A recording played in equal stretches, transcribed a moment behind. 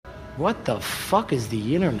What the fuck is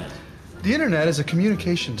the internet? The internet is a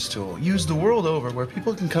communications tool used the world over where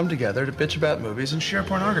people can come together to bitch about movies and share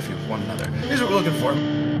pornography with one another. Here's what we're looking for.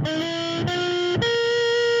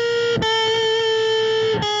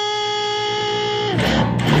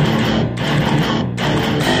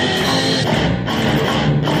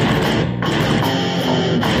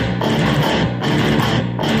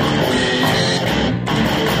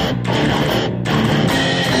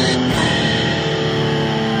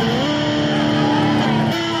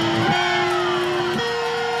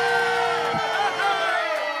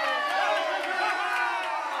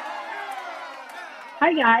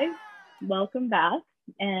 Hi guys, welcome back.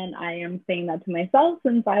 And I am saying that to myself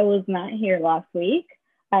since I was not here last week.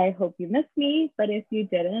 I hope you missed me, but if you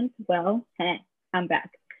didn't, well, I'm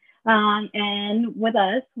back. And with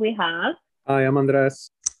us, we have... Hi, I'm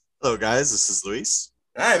Andres. Hello guys, this is Luis.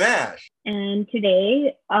 I'm Ash. And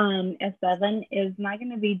today, S7 is not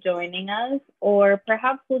going to be joining us, or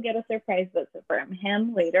perhaps we'll get a surprise visit from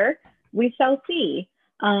him later. We shall see.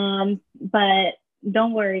 But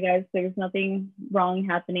don't worry, guys. There's nothing wrong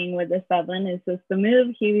happening with the 7. It's just the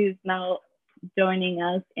move. He's now joining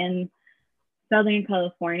us in Southern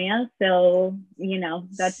California. So,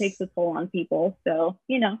 that takes a toll on people. So,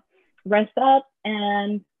 rest up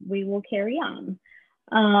and we will carry on.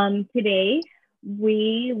 Today,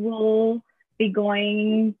 we will be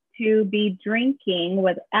going to be drinking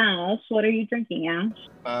with Ash. What are you drinking, Ash?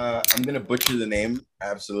 I'm going to butcher the name,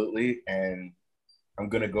 absolutely. And I'm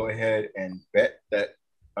going to go ahead and bet that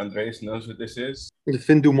Andres knows what this is. The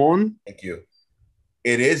Fin du Monde? Thank you.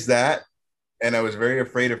 It is that. And I was very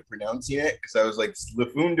afraid of pronouncing it because I was like, Le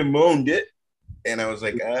Fin du Monde. And I was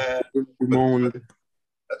like, that's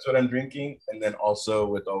what I'm drinking. And then also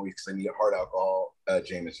with always, because I need a hard alcohol,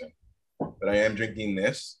 Jameson. But I am drinking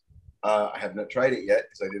this. I have not tried it yet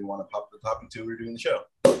because I didn't want to pop the top until we were doing the show.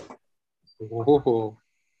 Oh.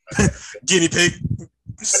 Guinea pig.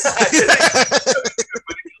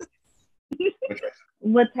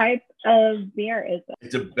 What type of beer is it?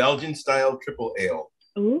 It's a Belgian style triple ale.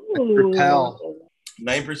 Ooh. Tripel.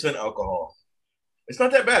 9% alcohol. It's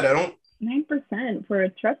not that bad. 9% for a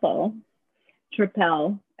tripel.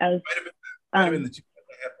 Tripel. As might have been the 2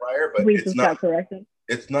 I had prior, but we it's just not. got corrected.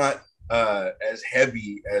 It's not as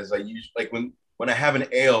heavy as I usually like when I have an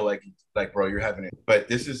ale. Like bro, you're having it. But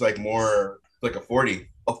this is like more like a 40,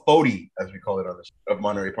 as we call it on the of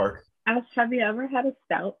Monterey Park. Ash, have you ever had a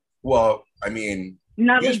stout? Well, I mean,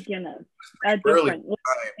 not like Guinness. A different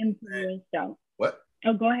imperial stout. What?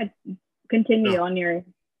 Oh, go ahead. Continue on your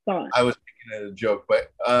thought. I was making it a joke,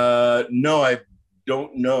 but no, I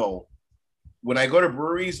don't know. When I go to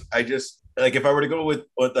breweries, I just like if I were to go with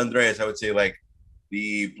Andreas, I would say like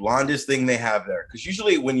the blondest thing they have there. Because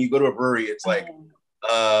usually when you go to a brewery, it's like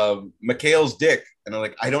McHale's Dick, and I'm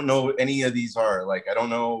like, I don't know what any of these are. Like I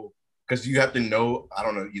don't know because you have to know. I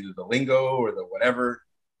don't know either the lingo or the whatever,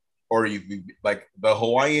 or you like the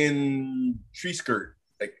Hawaiian tree skirt.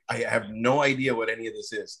 Like I have no idea what any of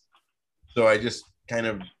this is. So I just kind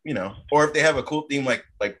of or if they have a cool theme like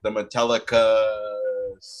the Metallica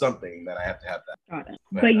something, then I have to have that. Got it.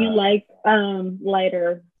 But you like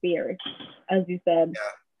lighter beers, as you said.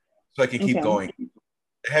 Yeah. So I can keep going.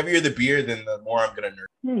 The heavier the beer, then the more I'm gonna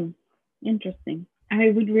nerd. Interesting.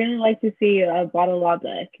 I would really like to see a bottle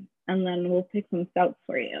logic, and then we'll pick some stouts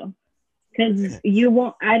for you. Because you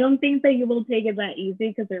won't. I don't think that you will take it that easy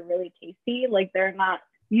because they're really tasty. Like they're not.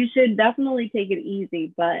 You should definitely take it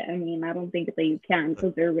easy, but I mean, I don't think that you can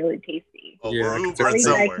because they're really tasty. Well, Yeah, we're I think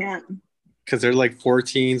somewhere. I can. Because they're like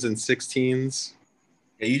 14s and 16s.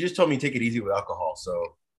 Yeah, you just told me take it easy with alcohol,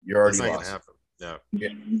 so you're already That's not lost. gonna happen. No.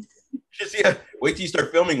 Yeah. Just wait till you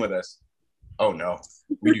start filming with us. Oh no,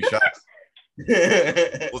 we do shots.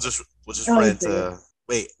 We'll just rent.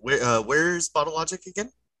 Wait, where's Bottle Logic again?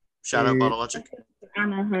 Shout out Bottle Logic.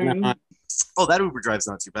 Anaheim. Oh, that Uber drive's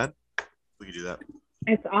not too bad. We could do that.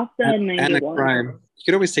 It's off the 91. And a crime. You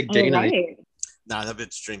could always take Dana. Right. Nah, that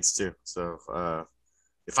bitch drinks too. So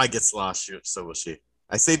if I get sloshed, so will she.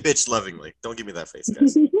 I say bitch lovingly. Don't give me that face,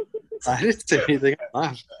 guys. I didn't say anything.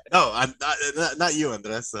 No, I'm not you,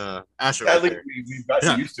 Andres. Asher. Sadly, Right we've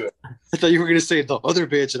gotten used to it. I thought you were going to say the other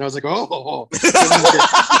bitch, and I was like, oh.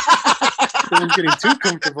 I'm getting too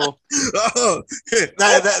comfortable. Oh,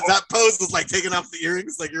 that pose was like taking off the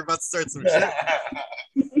earrings, like you're about to start some shit.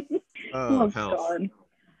 Oh, hell.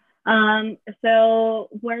 God. So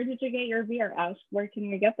where did you get your beer, Ash? Where can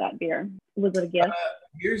we get that beer? Was it a gift?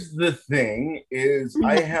 Here's the thing is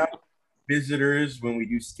I have visitors when we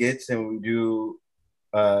do skits and we do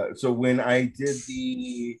so when I did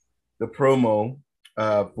the promo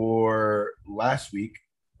for last week,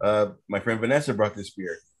 my friend Vanessa brought this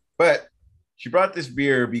beer. But she brought this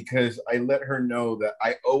beer because I let her know that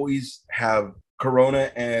I always have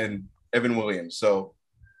Corona and Evan Williams. So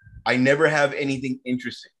I never have anything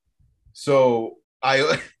interesting. So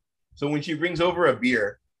so when she brings over a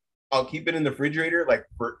beer, I'll keep it in the refrigerator like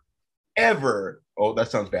forever. Oh,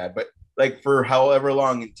 that sounds bad, but like for however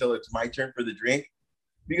long until it's my turn for the drink,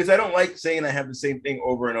 because I don't like saying I have the same thing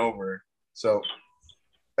over and over. So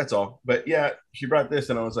that's all. But yeah, she brought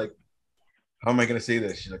this and I was like, how am I going to say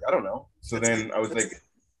this? She's like, I don't know. So then I was like,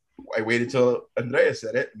 I waited till Andrea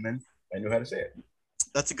said it and then I knew how to say it.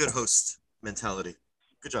 That's a good host mentality.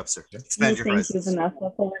 Good job, sir. Expand your Thank you, horizons.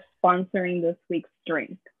 Vanessa, for sponsoring this week's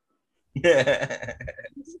drink.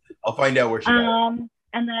 I'll find out where she got it.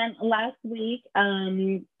 And then last week,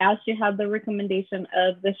 Ash, you had the recommendation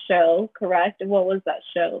of the show, correct? What was that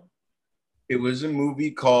show? It was a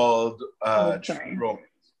movie called True sorry. Romance.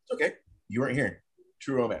 It's okay. You weren't here.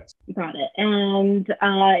 True Romance. Got it. And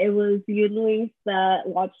it was you, Luis, that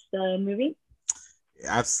watched the movie? It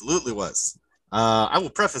absolutely was. I will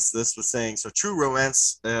preface this with saying, so True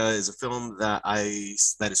Romance is a film that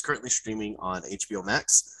is currently streaming on HBO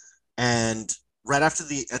Max. And right after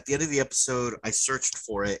at the end of the episode, I searched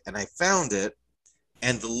for it and I found it.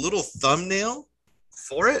 And the little thumbnail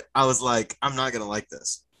for it, I was like, I'm not going to like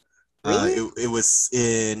this. Really? It was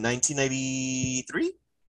in 1993,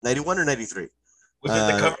 91 or 93. Was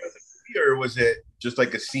it the cover of the movie or was it just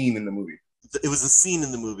like a scene in the movie? It was a scene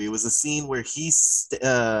in the movie. It was a scene where Christian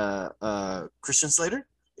Slater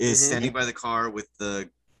is standing by the car with the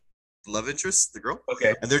love interest, the girl.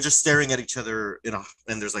 Okay. And they're just staring at each other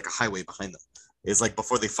and there's like a highway behind them. It's like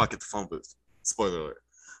before they fuck at the phone booth. Spoiler alert.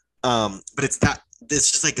 But it's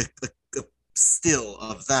just like a still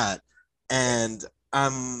of that. And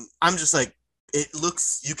I'm just like,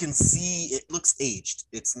 you can see it looks aged.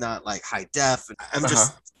 It's not like high def. I'm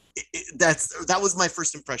just, that was my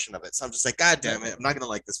first impression of it. So I'm just like, God damn it, I'm not gonna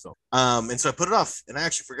like this film. And so I put it off, and I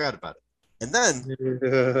actually forgot about it. And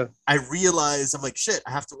then I realized, I'm like, shit,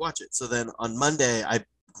 I have to watch it. So then on Monday, I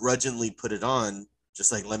grudgingly put it on,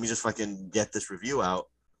 just like, let me just fucking get this review out.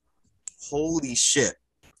 Holy shit,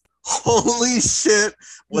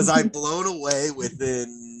 was I blown away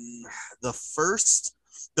within the first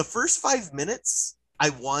 5 minutes. I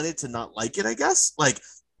wanted to not like it, I guess. Like,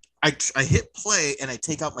 I hit play and I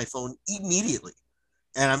take out my phone immediately.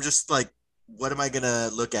 And I'm just like, what am I going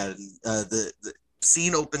to look at? And the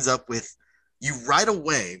scene opens up with you right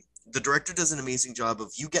away. The director does an amazing job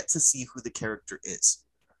of you get to see who the character is.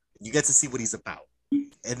 You get to see what he's about.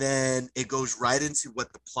 And then it goes right into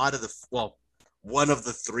what the plot of one of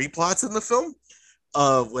the three plots in the film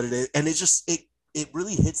of what it is. And it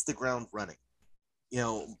really hits the ground running. You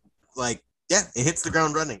know, like, yeah, it hits the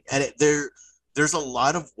ground running. And there's a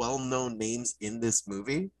lot of well-known names in this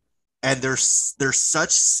movie, and they're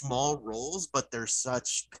such small roles, but they're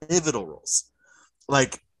such pivotal roles.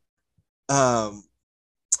 Like, I'm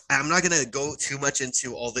not gonna go too much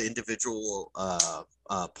into all the individual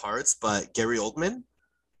parts, but Gary Oldman,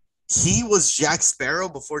 he was Jack Sparrow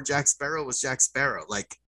before Jack Sparrow was Jack Sparrow.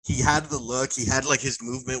 Like, he had the look, he had like his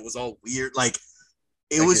movement was all weird. Like,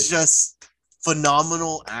 it was just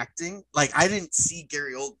phenomenal acting. Like, I didn't see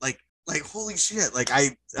Gary Oldman like holy shit. Like,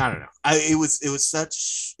 I don't know. It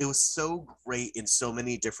was so great in so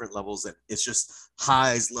many different levels, and it's just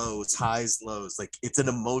highs, lows. Like, it's an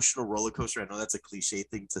emotional roller coaster. I know that's a cliche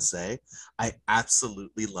thing to say. I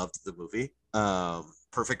absolutely loved the movie.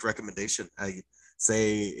 Perfect recommendation. I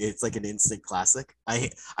say it's like an instant classic. I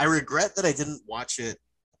regret that I didn't watch it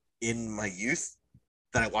in my youth,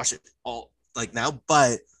 that I watch it all like now,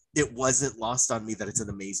 but it wasn't lost on me that it's an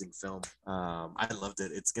amazing film. I loved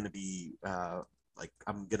it. It's going to be like,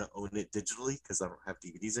 I'm going to own it digitally because I don't have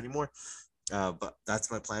DVDs anymore. But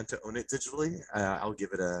that's my plan, to own it digitally. I'll give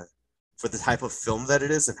it for the type of film that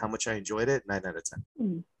it is and how much I enjoyed it, 9 out of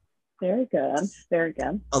 10. Very good. Very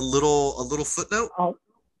good. A little footnote.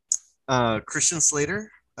 Christian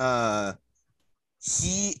Slater,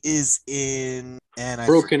 he is in, and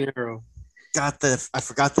Broken Arrow. I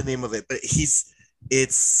forgot the name of it, but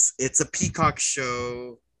it's a Peacock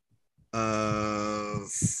show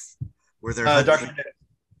of where they're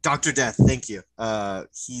Dr. Death. Thank you.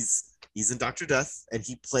 He's in Dr. Death, and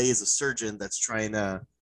he plays a surgeon that's trying to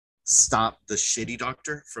stop the shitty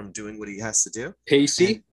doctor from doing what he has to do.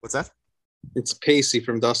 Pacey? And, what's that? It's Pacey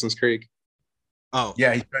from Dawson's Creek. Oh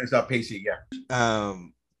yeah, he's trying to stop Pacey. Yeah.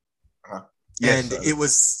 Yes, and it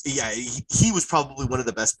was, he was probably one of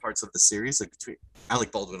the best parts of the series. Like, between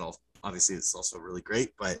Alec Baldwin, obviously, is also really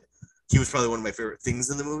great, but he was probably one of my favorite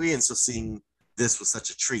things in the movie. And so seeing this was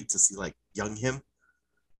such a treat to see, like, young him.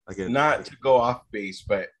 Not to go off base,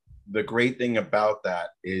 but the great thing about that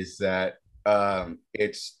is that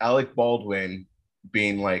it's Alec Baldwin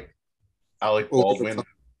being like Alec Baldwin.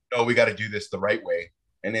 No, we got to do this the right way,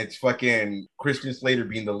 and it's fucking Christian Slater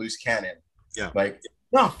being the loose cannon. Yeah. Like,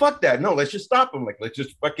 no, fuck that. No, let's just stop him. Like, let's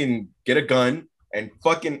just fucking get a gun and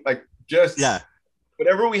fucking like just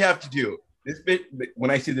whatever we have to do. This bitch.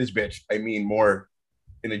 When I say this bitch, I mean more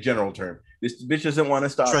in a general term. This bitch doesn't want to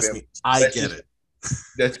stop him. Trust me, I get it.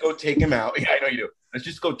 Let's go take him out. Yeah, I know you do. Let's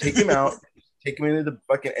just go take him out, take him into the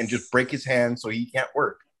bucket, and just break his hand so he can't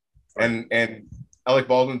work. And Alec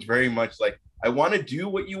Baldwin's very much like, I want to do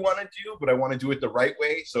what you want to do, but I want to do it the right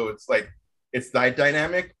way. So it's like, it's that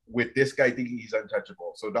dynamic with this guy thinking he's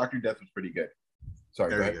untouchable. So Dr. Death was pretty good.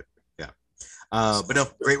 Sorry, very good. Yeah. But no,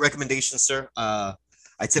 great recommendation, sir. I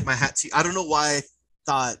tip my hat to you. I don't know why I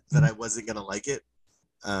thought that I wasn't going to like it.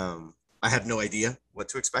 I had no idea what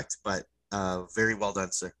to expect, but very well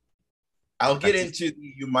done, sir. I'll get into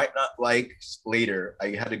the you might not like later. I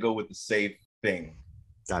had to go with the safe thing.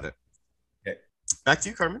 Got it. Okay. Back to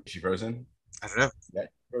you, Carmen. Is she frozen? I don't know. Yeah,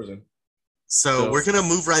 frozen. So we're gonna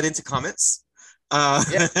move right into comments.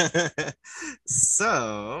 Yeah.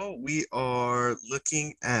 So we are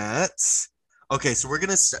looking at. Okay, so we're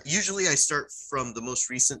gonna start. Usually, I start from the most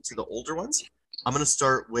recent to the older ones. I'm gonna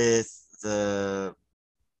start with the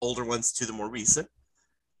older ones to the more recent,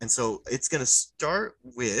 and so it's gonna start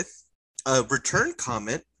with a return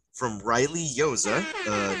comment from Riley Yoza,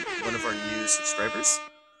 one of our new subscribers.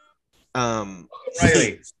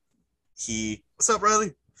 Riley. He what's up,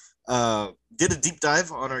 Riley? Did a deep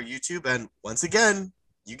dive on our YouTube, and once again,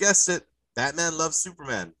 you guessed it, Batman Loves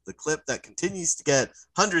Superman, the clip that continues to get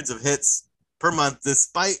hundreds of hits per month,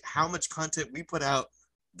 despite how much content we put out.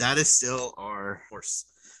 That is still our horse.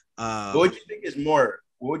 What would you think is more?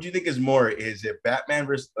 What would you think is more? Is it Batman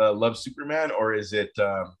versus Loves Superman, or is it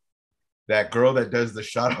that girl that does the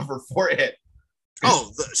shot off her forehead?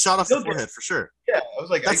 Oh, the shot off the forehead for sure. Yeah, I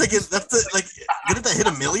was like, that's like didn't that hit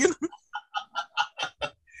 1 million?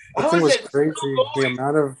 That thing was crazy.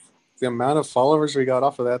 The amount of followers we got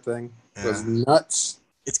off of that thing was nuts.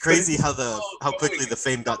 It's crazy how quickly the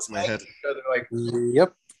fame got to my head. Like,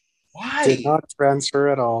 yep. Why? Did not transfer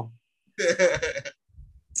at all.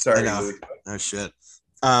 Sorry. Oh shit.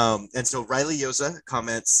 And so Riley Yoza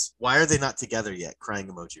comments, "Why are they not together yet?" Crying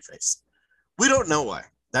emoji face. We don't know why.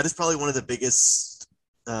 That is probably one of the biggest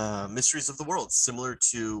mysteries of the world, similar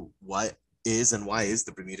to what is and why is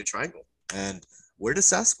the Bermuda Triangle, and where does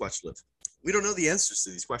Sasquatch live? We don't know the answers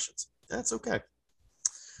to these questions. That's okay.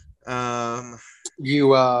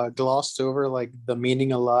 You glossed over like the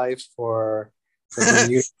meaning of life for the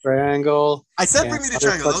Bermuda Triangle. I said Bermuda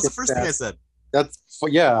Triangle. That was the first thing I said.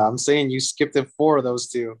 I'm saying you skipped it for those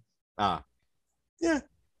two. Yeah.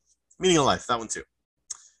 Meaning of life, that one too.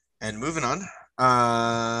 And moving on.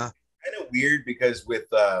 Kind of weird because with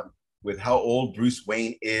how old Bruce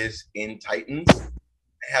Wayne is in Titans,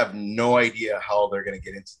 I have no idea how they're gonna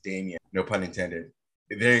get into Damian. No pun intended.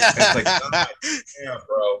 It's like, yeah,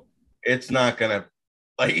 bro. It's not gonna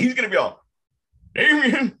like he's gonna be all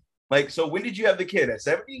Damian. Like, so when did you have the kid? At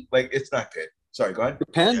 70? Like, it's not good. Sorry, go ahead.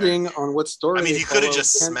 Depending on what story. I mean, you could have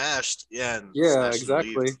just smashed. Yeah.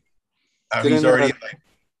 Exactly. He's already like.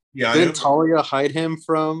 Yeah. Didn't Talia hide him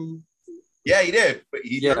from? Yeah, he did. But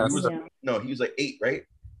he was Yeah. he was like 8, right?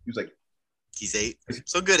 He was like. He's 8.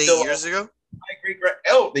 So good 8 years ago. My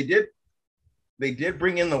they did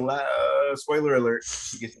bring in the spoiler alert.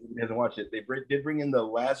 In case anyone hasn't watched it, they did bring in the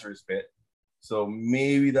Lazarus bit, so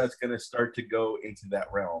maybe that's gonna start to go into that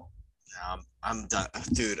realm. I'm done,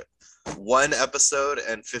 dude. 1 episode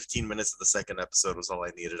and 15 minutes of the second episode was all I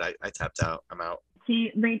needed. I tapped out. I'm out.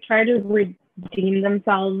 They try to redeem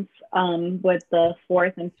themselves with the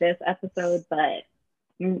 4th and 5th episode, but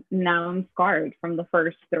now I'm scarred from the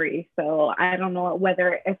first 3. So I don't know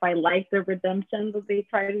whether if I like the redemption that they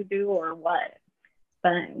try to do or what.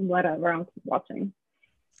 But whatever, I'll keep watching.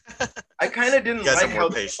 I kind of didn't like how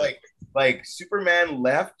like Superman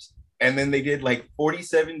left and then they did like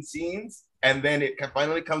 47 scenes and then it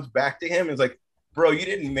finally comes back to him. It's like, bro, you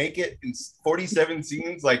didn't make it in 47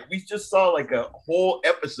 scenes. Like, we just saw like a whole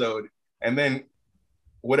episode and then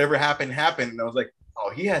whatever happened. And I was like, oh,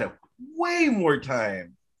 he had a way more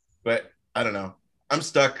time. But I don't know. I'm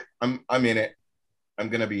stuck. I'm in it. I'm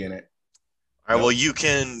gonna be in it. All right. Well, you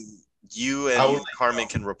and Carmen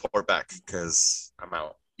can report back because I'm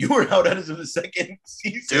out. You were out as of the second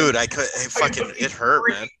season, dude. It hurt,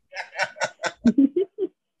 man.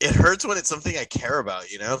 It hurts when it's something I care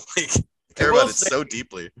about. You know, like I care about it so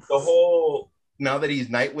deeply. The whole now that he's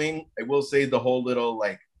Nightwing, I will say the whole little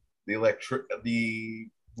like the what do we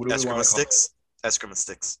want to call it? Eskimo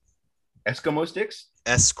sticks. Eskimo sticks?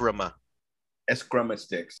 Eskrima. Eskrima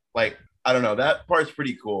sticks. Like, I don't know. That part's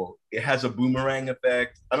pretty cool. It has a boomerang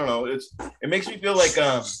effect. I don't know. It makes me feel like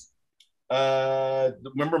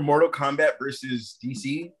remember Mortal Kombat versus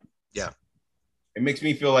DC? Yeah. It makes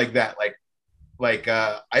me feel like that.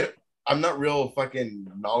 I'm not real fucking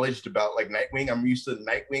knowledge about like Nightwing. I'm used to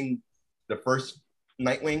Nightwing, the first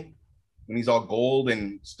Nightwing, when he's all gold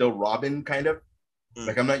and still Robin kind of.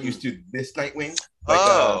 Like I'm not used to this Nightwing.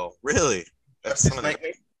 Like, really? That's this some of the,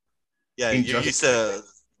 Nightwing. yeah, you're used to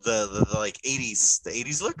the like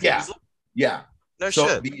 80s look. Yeah. 80s look? Yeah. No So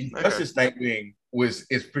shit. the Injustice Nightwing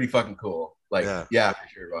is pretty fucking cool. Like, yeah, for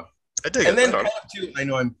sure, bro. I dig And it. then too, I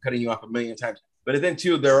know I'm cutting you off a million times, but then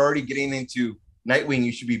too, they're already getting into Nightwing.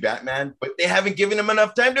 You should be Batman, but they haven't given him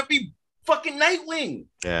enough time to be fucking Nightwing.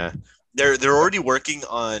 Yeah, they're already working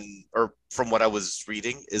on, or from what I was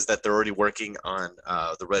reading, is that they're already working on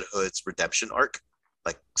the Red Hood's redemption arc,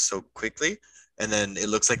 like so quickly, and then it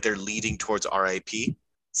looks like they're leading towards RIP,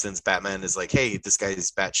 since Batman is like, hey, this guy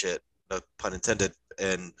is batshit, no pun intended,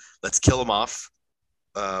 and let's kill him off.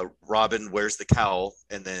 Robin wears the cowl,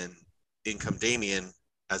 and then in come Damian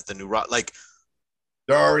as the new like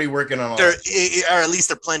they're already working on all or at least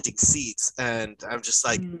they're planting seeds, and I'm just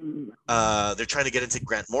like they're trying to get into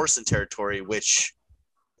Grant Morrison territory, which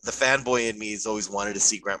the fanboy in me has always wanted to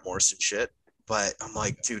see Grant Morrison shit, but I'm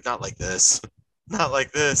like, dude, not like this. Not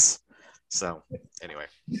like this. So anyway,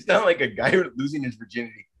 you sound like a guy losing his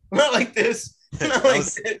virginity. Not like this. Not like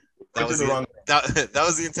this. That was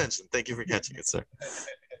the intention. Thank you for catching it, sir.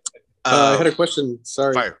 I had a question.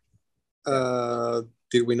 Sorry. Fire.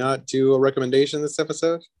 Did we not do a recommendation this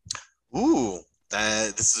episode? Ooh,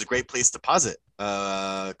 this is a great place to pause it.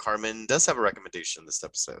 Carmen does have a recommendation this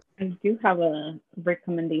episode. I do have a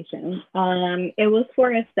recommendation. It was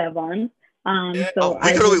for Esteban.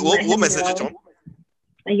 We'll message it to him.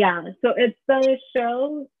 Yeah, so it's the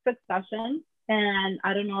show Succession, and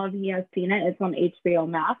I don't know if he has seen it. It's on HBO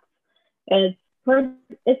Max.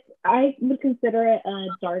 I would consider it a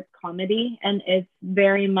dark comedy, and it's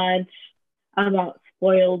very much about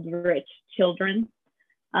spoiled rich children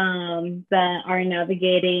that are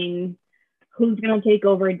navigating who's going to take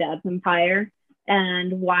over Dad's empire,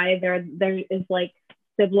 and why there is like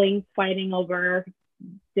siblings fighting over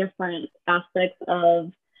different aspects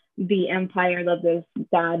of the empire that this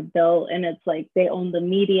dad built. And it's like they own the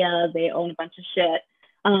media, they own a bunch of shit.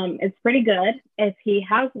 It's pretty good. If he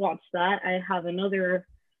has watched that, I have another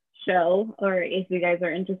show, or if you guys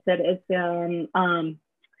are interested, it's Amazon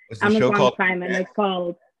Prime, and it's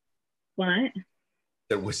called what?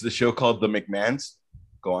 Was the show called The McMahons?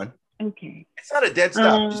 Go on. Okay. It's not a dead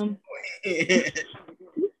stop.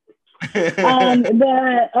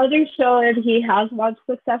 The other show, if he has watched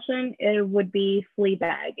Succession, it would be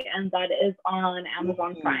Fleabag, and that is on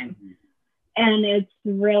Amazon Prime. And it's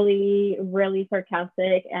really, really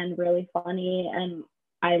sarcastic and really funny, and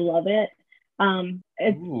I love it.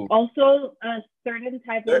 It's also a certain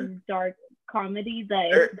type of dark comedy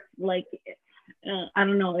that is like, I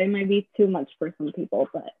don't know, it might be too much for some people,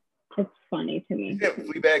 but it's funny to me.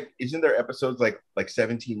 Fleabag, isn't there episodes like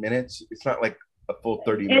 17 minutes? It's not like a full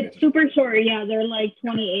 30 minutes. It's super short. Yeah, they're like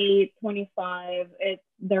 28, 25.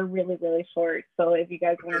 They're really, really short. So if you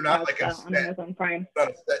guys want to watch that on Amazon Prime. It's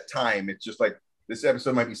not a set time. It's just like this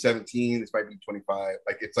episode might be 17, this might be 25.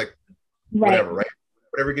 Like it's like whatever, right?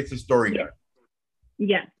 Whatever gets the story done.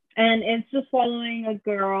 Yeah. And it's just following a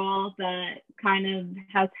girl that kind of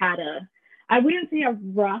has had I wouldn't say a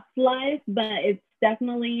rough life, but it's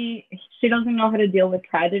definitely, she doesn't know how to deal with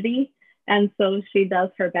tragedy. And so she does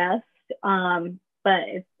her best. But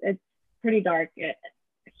it's pretty dark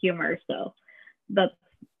humor. So that's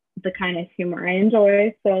the kind of humor I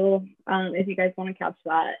enjoy. So if you guys want to catch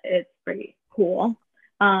that, it's pretty cool.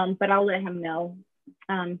 But I'll let him know.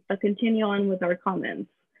 But continue on with our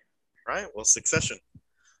comments. All right. Well, Succession.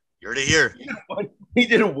 You're to hear. He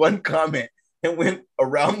did one comment and went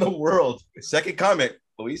around the world. Second comment,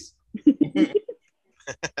 Luis.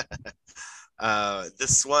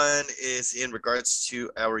 This one is in regards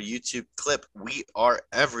to our YouTube clip. We are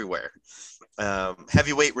everywhere.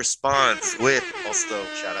 Heavyweight responds with also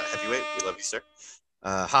shout out Heavyweight. We love you, sir.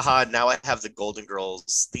 Haha, now I have the Golden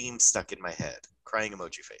Girls theme stuck in my head. Crying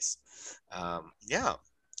emoji face. Yeah.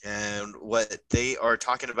 And what they are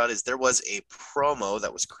talking about is there was a promo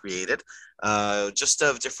that was created just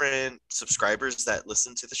of different subscribers that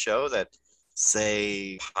listen to the show that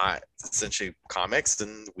say essentially comics,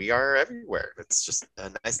 and we are everywhere. It's just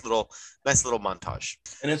a nice little montage.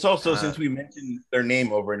 And it's also, since we mentioned their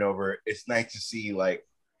name over and over, it's nice to see like,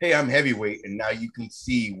 hey, I'm Heavyweight, and now you can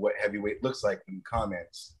see what Heavyweight looks like in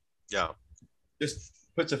comments. Yeah. Just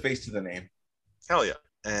puts a face to the name. Hell yeah.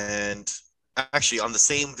 And actually, on the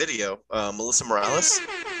same video, Melissa Morales,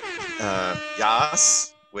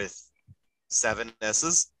 Yas with 7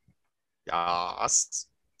 S's, Yas,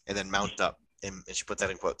 and then mount up. And she put that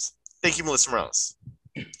in quotes. Thank you, Melissa Morales.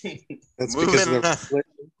 That's Moving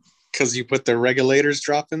because you put the regulators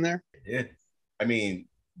drop in there. They did. I mean,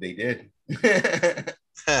 they did.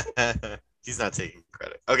 He's not taking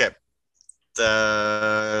credit. Okay.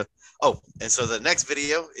 And so the next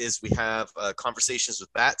video is we have conversations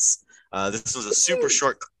with bats. This was a super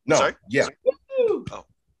short. No. Sorry. Yeah.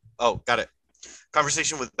 Oh, got it.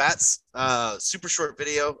 Conversation with bats. Super short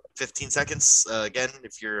video, 15 seconds. Again,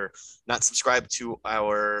 if you're not subscribed to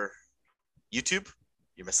our YouTube,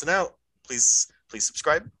 you're missing out. Please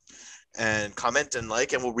subscribe and comment and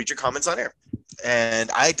like, and we'll read your comments on air.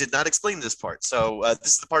 And I did not explain this part. So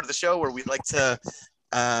this is the part of the show where we like to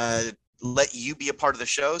let you be a part of the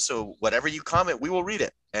show. So whatever you comment, we will read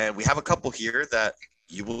it. And we have a couple here that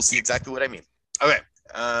you will see exactly what I mean. Okay.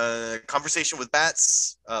 Conversation with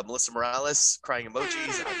bats. Melissa Morales, crying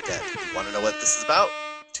emojis. I'm dead. Want to know what this is about?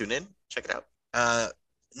 Tune in. Check it out.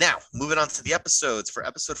 Now, moving on to the episodes. For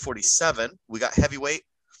episode 47, we got heavyweight.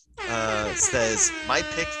 It says, my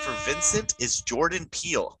pick for Vincent is Jordan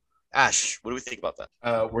Peele. Ash, what do we think about that?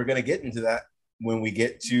 We're going to get into that when we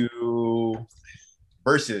get to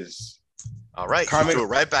versus. All right. Comment- You threw it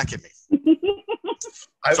right back at me.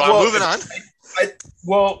 So I'm moving on.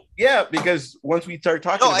 Yeah, because once we start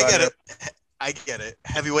talking No, about I get it. I get it.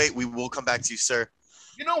 Heavyweight, we will come back to you, sir.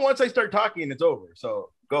 Once I start talking, it's over.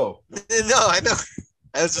 So go. No, I know.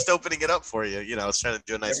 I was just opening it up for you. I was trying to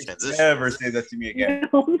do a nice transition. Never say that to me again.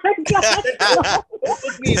 Oh my god. Don't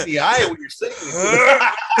look me in the eye when you're saying this.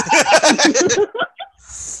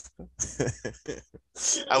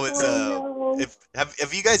 I was. Oh, no. If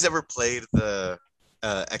have you guys ever played the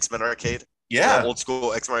X-Men arcade? Yeah. The old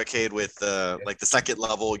school X-Men arcade with like the second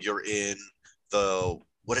level. You're in the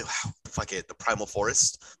the Primal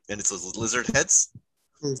Forest, and it's those lizard heads.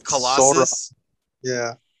 Colossus.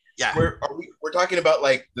 Yeah. Yeah. We're talking about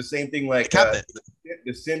like the same thing, like The cabinet.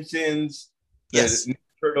 the Simpsons, Yes. the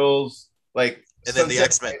Turtles, like And then the Sunset-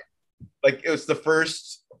 X-Men. Like it was the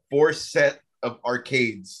first 4 set of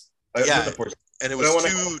arcades. Yeah. Not the fourth. And it But I was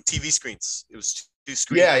wanna- 2 TV screens. It was 2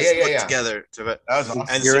 screens Yeah, put yeah. together. That was awesome.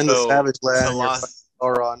 And You're in the so Savage Land. Colossus-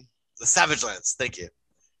 Sauron. the Savage Lands. Thank you.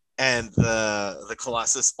 And the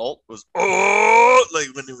Colossus ult was like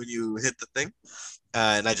when you hit the thing.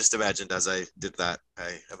 And I just imagined as I did that,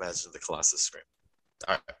 I imagined the Colossus scream.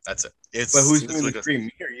 All right, that's it. It's But who's it's doing like the a- scream?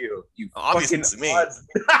 Me or you? You Obviously fucking me. odds.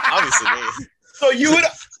 Obviously me. So you would.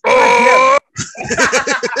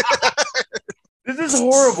 This is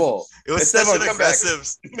horrible. It was Esteban, such an come back.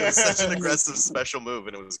 aggressive. It was such an aggressive special move,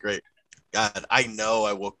 and it was great. God, I know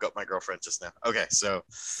I woke up my girlfriend just now. Okay, so,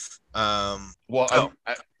 Well, Oh.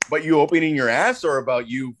 but you opening your ass or about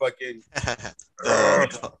you fucking? that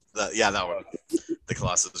one, the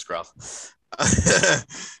Colossus growl.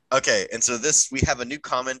 Okay, and so we have a new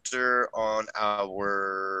commenter on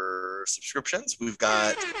our subscriptions. We've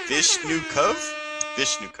got Vishnukov,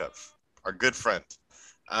 our good friend,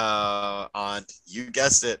 on, you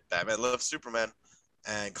guessed it, Batman Loves Superman,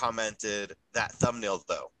 and commented that thumbnail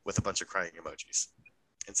though with a bunch of crying emojis.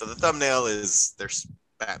 And so the thumbnail is there's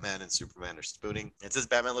Batman and Superman are spooning. It says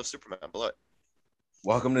Batman Loves Superman below it.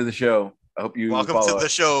 Welcome to the show. I hope you Welcome follow to the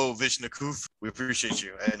us. show, Vishnukov. We appreciate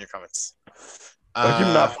you and your comments. Don't you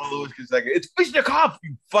not follow us because like it's Vishnikov,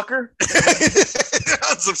 you fucker.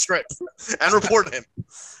 Unsubscribe and report him.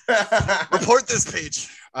 Report this page.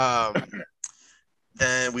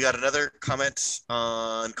 Then we got another comment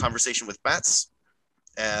on conversation with bats.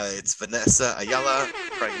 It's Vanessa Ayala,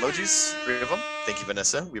 crying emojis, 3 of them. Thank you,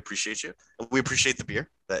 Vanessa. We appreciate you. We appreciate the beer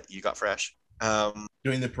that you got for Ash.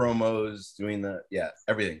 Doing the promos,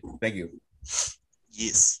 everything. Thank you.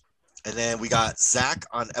 Yes. And then we got Zach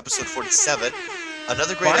on episode 47.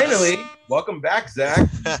 Another great Finally, welcome back, Zach.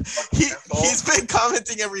 He's been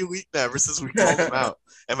commenting every week now ever since we called him out.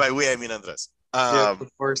 And by we, I mean Andres. Yeah, of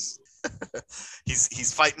course.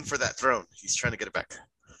 He's fighting for that throne. He's trying to get it back.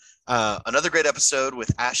 Another great episode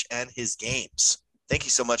with Ash and his games. Thank you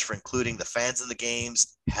so much for including the fans of the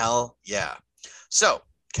games. Hell yeah. So,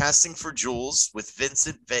 casting for Jules with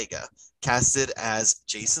Vincent Vega, casted as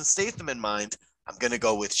Jason Statham in mind, I'm going to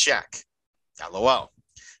go with Shaq. LOL.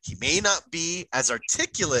 He may not be as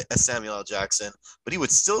articulate as Samuel L. Jackson, but he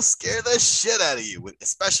would still scare the shit out of you,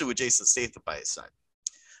 especially with Jason Statham by his side.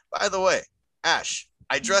 By the way, Ash,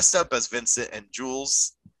 I dressed up as Vincent and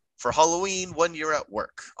Jules for Halloween one year at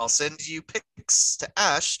work. I'll send you pics to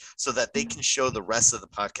Ash so that they can show the rest of the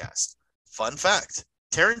podcast. Fun fact,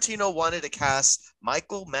 Tarantino wanted to cast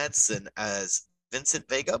Michael Madsen as Vincent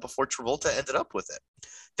Vega before Travolta ended up with it.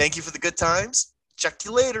 Thank you for the good times. Check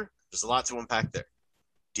you later. There's a lot to unpack there.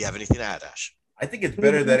 Do you have anything to add, Ash? I think it's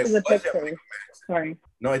better that it The wasn't pictures. Michael Madsen. Sorry.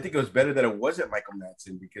 No, I think it was better that it wasn't Michael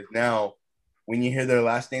Madsen, because now when you hear their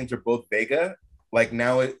last names are both Vega, like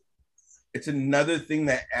now it's another thing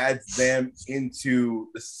that adds them into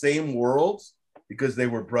the same world, because they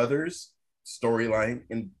were brothers storyline,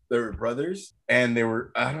 and they were brothers, and they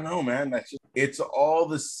were, I don't know, man, that's just, it's all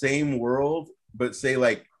the same world, but say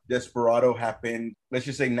like Desperado happened, let's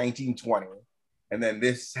just say 1920, and then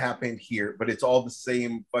this happened here, but it's all the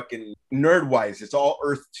same fucking nerd wise, it's all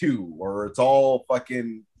Earth 2, or it's all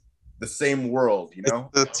fucking the same world, you know?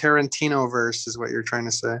 The Tarantino verse is what you're trying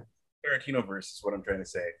to say. Tarantino verse is what I'm trying to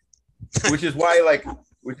say. which is why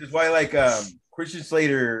Christian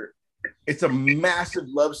Slater, it's a massive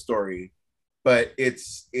love story, but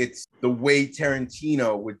it's the way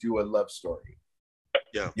Tarantino would do a love story.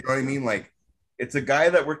 Yeah. You know what I mean? Like, it's a guy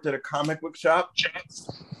that worked at a comic book shop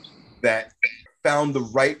that found the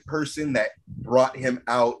right person that brought him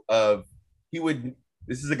out of,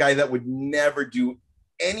 this is a guy that would never do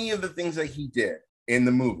any of the things that he did in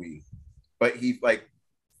the movie, but he like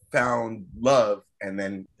found love, and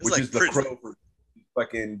then which like is the Crow for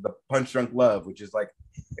fucking the Punch Drunk Love, which is like,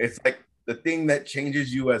 it's like the thing that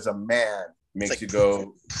changes you as a man, makes like you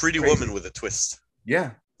go Pretty crazy. Woman with a twist.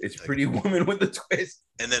 Yeah, it's Pretty Woman with a twist.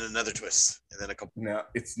 And then another twist. And then a couple. No,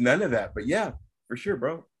 it's none of that, but yeah, for sure,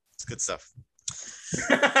 bro. It's good stuff.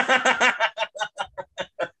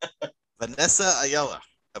 Vanessa Ayala,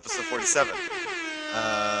 episode 47.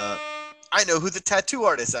 I know who the tattoo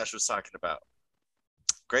artist Ash was talking about.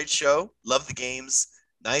 Great show. Love the games.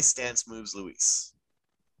 Nice dance moves, Luis.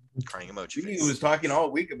 Crying emoji. He was talking all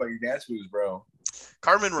week about your dance moves, bro.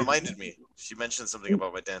 Carmen reminded me. She mentioned something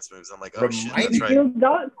about my dance moves. I'm like, oh shit, that's right. You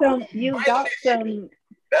got some.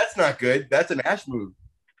 That's not good. That's an Ash move.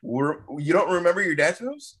 You don't remember your dance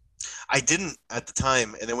moves? I didn't at the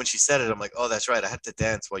time, and then when she said it, I'm like, oh, that's right. I had to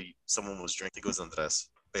dance while someone was drinking. It goes Andres.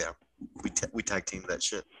 But yeah, we tag teamed that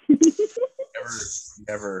shit.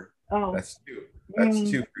 Never. Oh, That's two. That's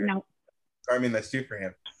two for him. No. Carmen, that's two for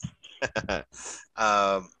him.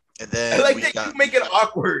 And then I like that you make it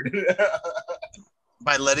awkward.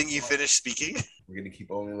 by letting you finish speaking. We're gonna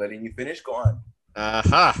keep only letting you finish. Go on.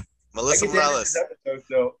 Melissa Morales.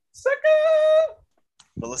 Sucker!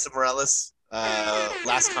 Melissa Morales.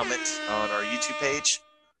 Last comment on our YouTube page.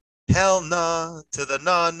 Hell nah to the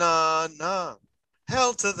nah.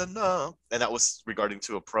 Hell to the nah. And that was regarding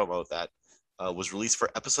to a promo that was released for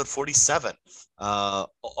episode 47.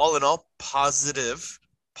 All in all, positive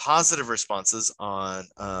responses on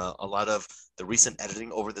a lot of the recent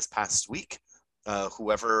editing over this past week.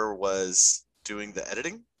 Whoever was doing the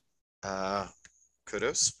editing,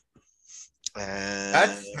 kudos. And That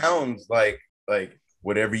sounds like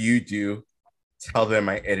whatever you do, tell them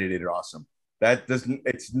I edited it awesome.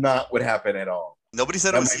 It's not what happened at all. Nobody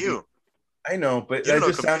said it was you. I know, but You that don't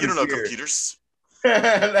just know, sounded you don't know weird. computers.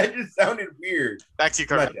 That just sounded weird. Back to you,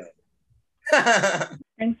 Carmen.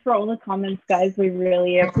 Thanks for all the comments, guys. We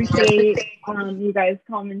really appreciate you guys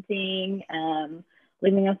commenting,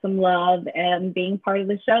 leaving us some love, and being part of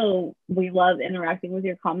the show. We love interacting with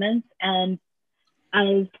your comments. And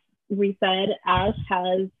as we said, Ash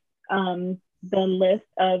has the list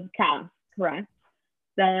of casts, correct?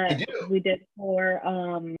 That we did for,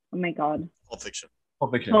 oh my God. Pulp Fiction.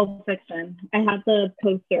 Pulp Fiction. Pulp Fiction. I had the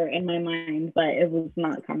poster in my mind, but it was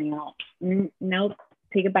not coming out. Nope.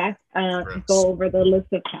 Take it back. Go over the list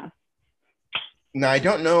of casts. Now, I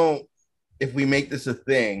don't know if we make this a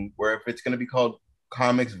thing where if it's going to be called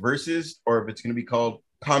Comics Versus or if it's going to be called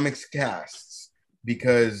Comics Casts,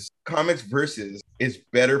 because Comics Versus is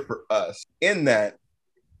better for us in that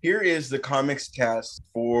here is the comics cast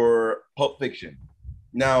for Pulp Fiction.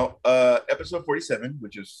 Now, episode 47,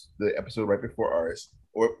 which is the episode right before ours,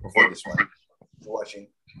 or before this one, watching,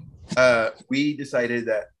 we decided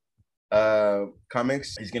that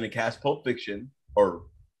Comics is going to cast Pulp Fiction, or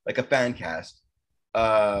like a fan cast,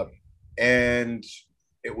 and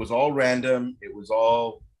it was all random.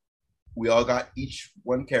 We all got each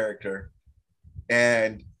one character,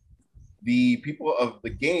 and the people of the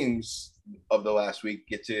games of the last week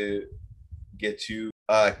get to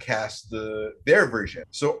cast their version.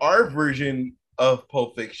 So our version of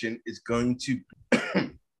Pulp Fiction is going to,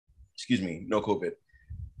 excuse me, no COVID,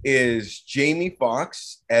 is Jamie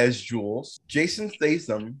Foxx as Jules, Jason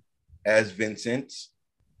Statham as Vincent,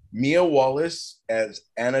 Mia Wallace as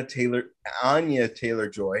Anya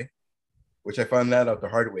Taylor-Joy, which I found that out the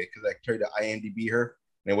hard way because I tried to IMDb her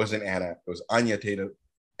and it wasn't Anna, it was Anya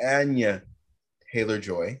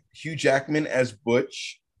Taylor-Joy, Hugh Jackman as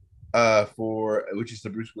Butch, for which is the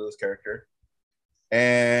Bruce Willis character,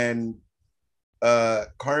 and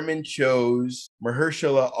Carmen chose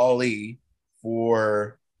Mahershala Ali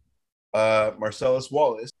for Marcellus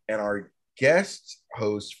Wallace, and our guest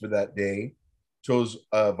host for that day chose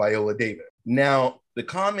Viola Davis. Now, the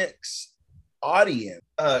comics audience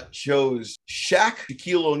chose Shaq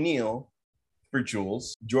Shaquille O'Neal for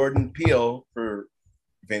Jules, Jordan Peele for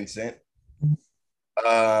Vincent.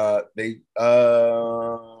 I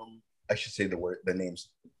should say the names.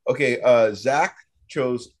 Okay, Zach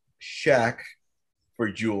chose Shaq for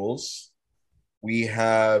Jules. We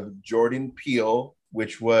have Jordan Peele,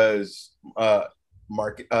 which was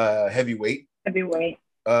Mark heavyweight. Heavyweight.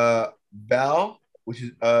 Val, which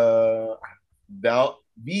is Val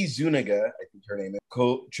V. Zuniga, I think her name is,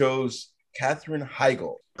 chose Katherine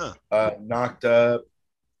Heigl. Knocked Up,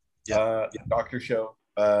 Doctor Show,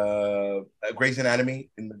 Grey's Anatomy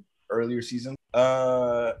in the earlier season.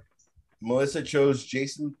 Melissa chose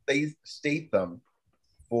Jason Statham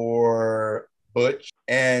for Butch.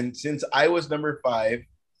 And since I was number 5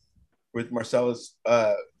 with Marcellus,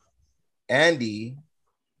 Andy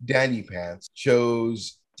Dandy Pants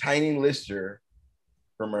chose Tiny Lister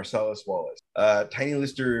for Marcellus Wallace. Tiny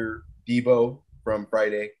Lister Debo from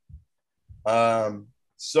Friday.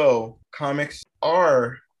 So comics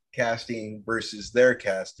are casting versus their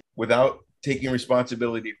casting without taking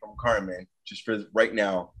responsibility from Carmen. Just for right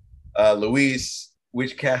now, Luis,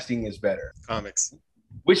 which casting is better? Comics.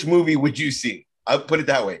 Which movie would you see? I'll put it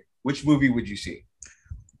that way. Which movie would you see?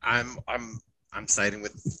 I'm siding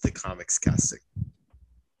with the comics casting.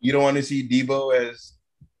 You don't want to see Debo as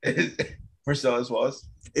Marcellus Wallace?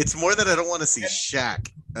 It's more that I don't want to see Shaq.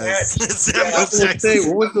 I was gonna say,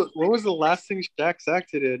 what was the last thing Shaq's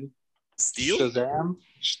acted in? Steel? Shazam?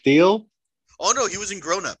 Steel? Oh no, he was in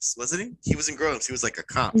Grown Ups, wasn't he? He was in Grown Ups. He was like a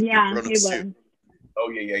cop. Yeah, Grown he Ups was. too. Oh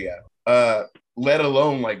yeah. Let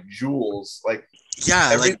alone like Jules, like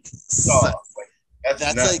Yeah, like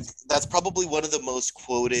that's probably one of the most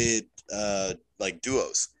quoted like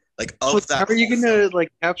duos. Like of that. How are you gonna like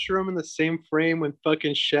capture him in the same frame when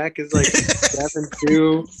fucking Shaq is like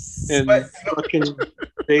 7'2" and fucking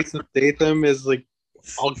Jason Statham is like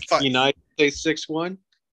all United say 6'1"?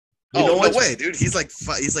 Oh no way, dude! He's like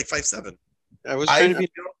 5'7".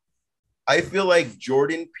 I feel like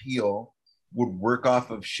Jordan Peele would work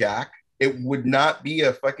off of Shaq. It would not be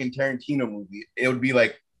a fucking Tarantino movie. It would be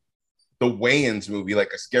like the Wayans movie,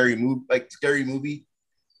 like a scary movie,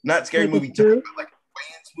 not scary movie, but like a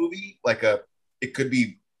Wayans movie. It could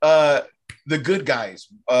be The Good Guys.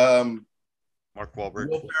 Mark Wahlberg,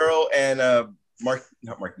 Will Ferrell, and Mark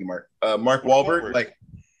Wahlberg,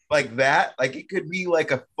 like that. Like it could be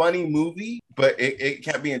like a funny movie, but it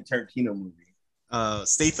can't be a Tarantino movie.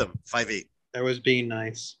 Statham, 5'8". I was being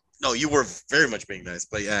nice. No, you were very much being nice,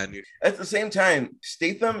 but yeah. At the same time,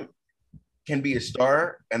 Statham can be a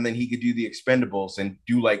star, and then he could do the Expendables and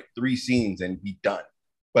do like 3 scenes and be done.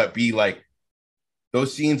 But be like,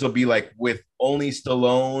 those scenes will be like with only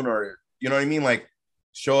Stallone, or you know what I mean? Like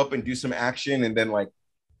show up and do some action and then like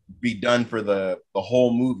be done for the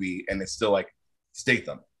whole movie, and it's still like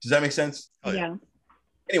Statham. Does that make sense? Oh, yeah.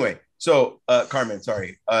 Anyway, so Carmen,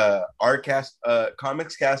 sorry. Our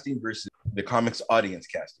comics casting versus the comics audience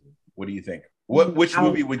casting. What do you think? Which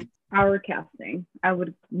movie would you? Our casting. I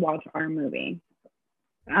would watch our movie.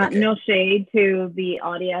 Okay. No shade to the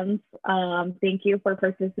audience. Thank you for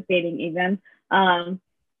participating, even.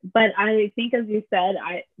 But I think, as you said,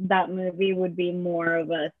 that movie would be more of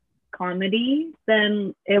a comedy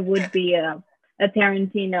than it would be a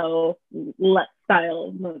Tarantino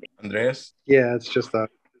style movie. Andreas? Yeah, it's just that.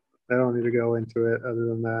 I don't need to go into it other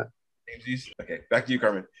than that. Okay, back to you,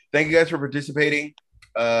 Carmen. Thank you guys for participating.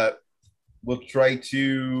 We'll try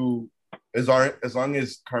to, as long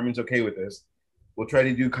as Carmen's okay with this, we'll try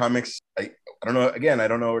to do comics. I don't know. Again, I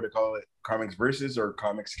don't know what to call it. Comics versus or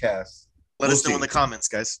comics cast. Let us know in the comments,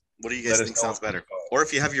 guys. What do you guys think sounds better? Or Or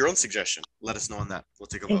if you have your own suggestion, let us know on that. We'll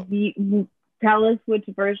take a vote. If you tell us which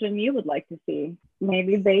version you would like to see.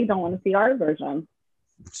 Maybe they don't want to see our version.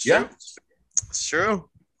 Yeah, It's true.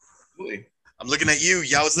 absolutely. I'm looking at you,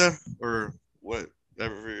 Yowza, or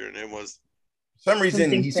whatever your name was. For some reason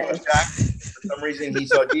Something he saw says. Shaq. For some reason he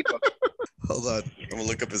saw Debo. Hold on. I'm going to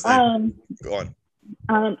look up his name. Go on.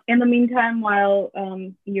 In the meantime, while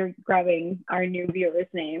you're grabbing our new viewer's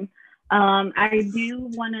name, I do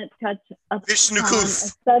want to touch upon a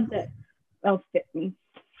Vishnukuf. subject. Oh,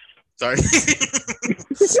 Sorry.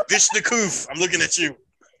 Vishnukuf. I'm looking at you.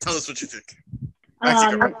 Tell us what you think.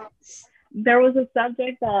 There was a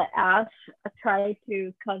subject that Ash tried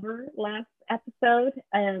to cover last episode,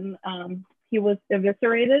 and he was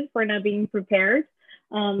eviscerated for not being prepared.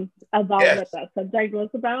 about Yes. what that subject was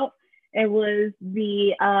about. It was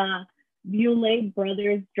the Boulet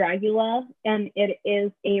Brothers Dragula, and it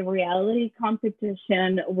is a reality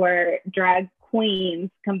competition where drag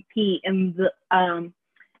queens compete in the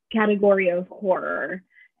category of horror.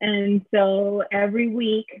 And so every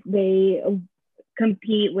week they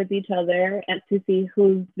compete with each other and to see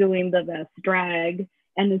who's doing the best drag,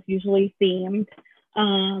 and it's usually themed.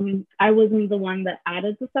 I wasn't the one that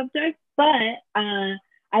added the subject, but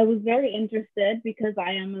I was very interested because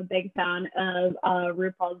I am a big fan of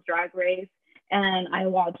RuPaul's Drag Race, and I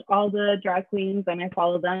watch all the drag queens and I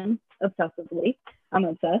follow them obsessively. I'm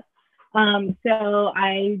obsessed. So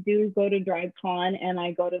I do go to DragCon and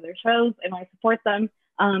I go to their shows and I support them.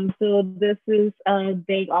 So this is a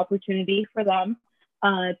big opportunity for them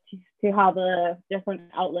to have a different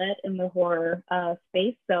outlet in the horror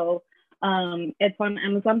space. So it's on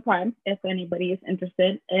Amazon Prime if anybody is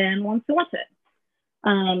interested and wants to watch it.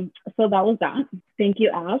 So that was that. Thank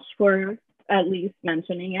you, Ash, for at least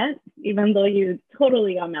mentioning it, even though you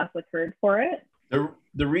totally got massacred for it.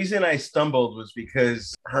 The reason I stumbled was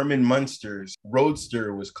because Herman Munster's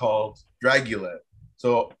Roadster was called Dragula.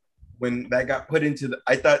 So when that got put into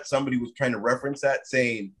I thought somebody was trying to reference that,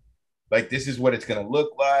 saying, like, this is what it's going to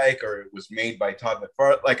look like, or it was made by Todd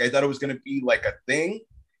McFarlane. Like, I thought it was going to be like a thing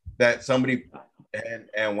that somebody,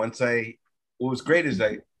 and once what was great is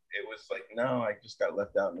it was like, no, I just got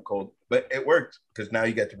left out in the cold. But it worked, because now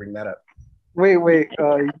you get to bring that up. Wait,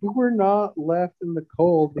 you were not left in the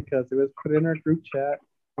cold because it was put in our group chat.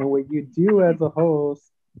 And what you do as a host,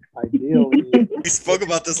 ideally, We spoke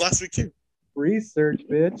about this last week too. research,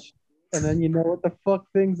 bitch. And then you know what the fuck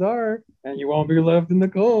things are, and you won't be left in the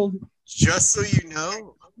cold. Just so you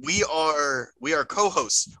know, we are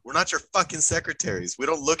co-hosts. We're not your fucking secretaries. We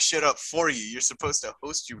don't look shit up for you. You're supposed to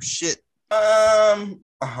host your shit. I'm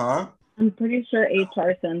pretty sure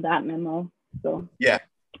HR sent that memo. So Yeah.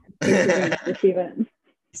 receive it.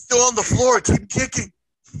 He's still on the floor. Keep kicking.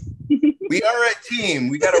 We are a team.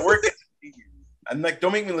 We got to work as a team. I'm like,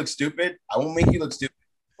 don't make me look stupid. I won't make you look stupid.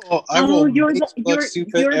 Oh, I will you're make the- you look you're-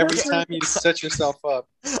 stupid you're the every person- time you set yourself up.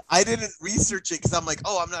 I didn't research it because I'm like,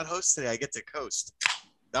 oh, I'm not host today. I get to coast.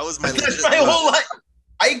 That was my That's legit my thought. whole life.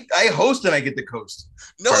 I host and I get the coast.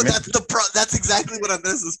 No, Carmen. that's exactly what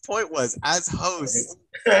Andres' point was. As host,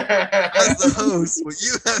 as the host, what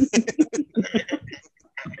you have.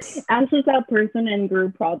 Ash is that person in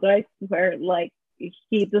group projects where like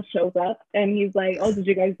he just shows up and he's like, "Oh, did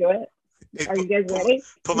you guys do it? Hey, Are you guys ready?"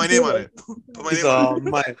 Put my name on it. Put my name on it.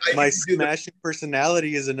 my I my can do the- smashing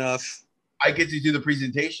personality is enough. I get to do the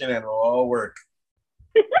presentation and it'll all work.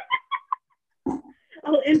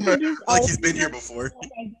 I'll introduce all Like he's been of here them. before.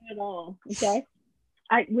 I did it all. Okay.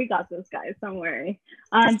 We got this, guys. Don't worry.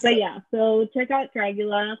 But yeah, so check out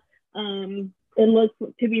Dragula. It looks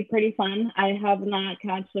to be pretty fun. I have not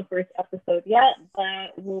catched the first episode yet,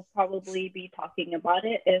 but we'll probably be talking about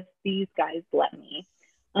it if these guys let me.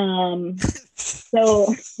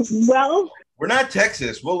 So, well, We're not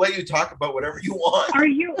Texas. We'll let you talk about whatever you want. are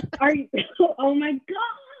you, oh my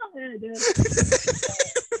God.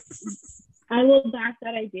 I will back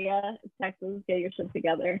that idea. Texas, get your shit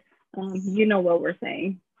together. You know what we're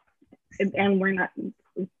saying. And we're not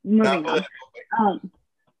moving on.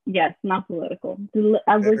 Yes, not political. We're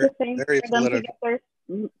just saying Very for them to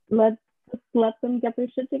political. let them get their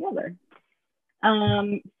shit together.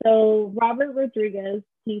 So Robert Rodriguez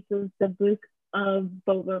teaches the book of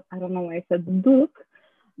Boba. I don't know why I said the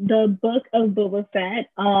book of Boba Fett.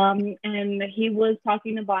 And he was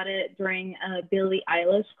talking about it during a Billie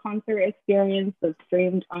Eilish concert experience that's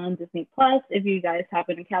streamed on Disney Plus. If you guys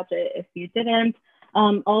happen to catch it, if you didn't.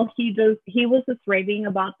 He was just raving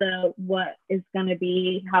about what is going to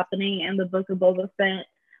be happening in the book of Boba Fett.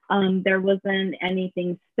 There wasn't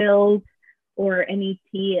anything spilled or any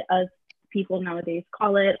tea, as people nowadays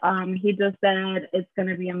call it. He just said it's going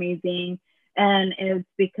to be amazing, and it's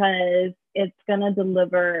because it's going to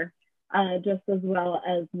deliver just as well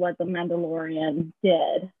as what The Mandalorian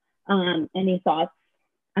did. Any thoughts?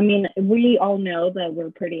 I mean, we all know that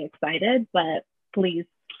we're pretty excited, but please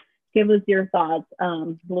give us your thoughts,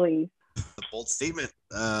 Louise. A bold statement.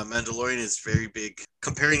 Mandalorian is very big.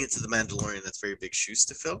 Comparing it to the Mandalorian, that's very big shoes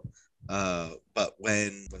to fill. But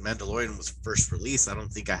when Mandalorian was first released, I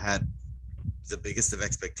don't think I had the biggest of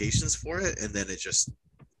expectations for it, and then it just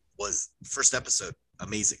was first episode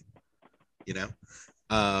amazing. You know,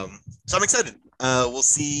 so I'm excited. We'll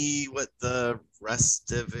see what the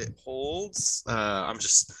rest of it holds. I'm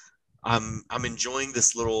enjoying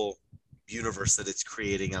this little universe that it's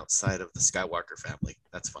creating outside of the Skywalker family.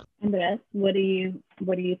 That's fun. Andres, what do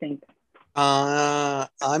you think?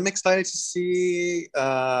 I'm excited to see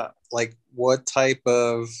like what type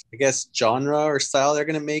of, I guess, genre or style they're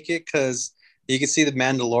gonna make it, because you can see the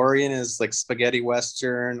Mandalorian is like spaghetti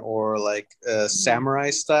western or like samurai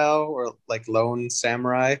style or like lone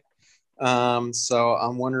samurai. So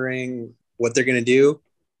I'm wondering what they're gonna do.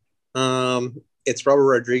 It's Robert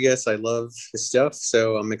Rodriguez. I love his stuff,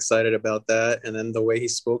 so I'm excited about that. And then the way he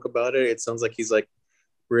spoke about it, it sounds like he's like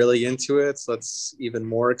really into it, so that's even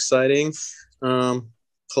more exciting.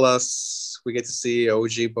 Plus, we get to see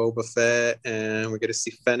OG Boba Fett, and we get to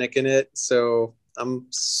see Fennec in it. So I'm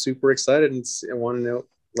super excited, and I want to know,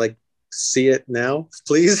 like, see it now,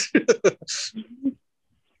 please.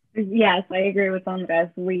 Yes, I agree with Andres.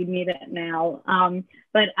 We need it now.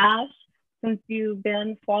 But Ash, since you've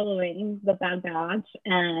been following the Bad Batch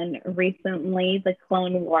and recently the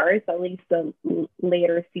Clone Wars, at least the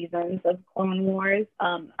later seasons of Clone Wars,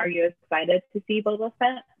 are you excited to see Boba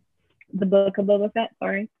Fett? The Book of Boba Fett,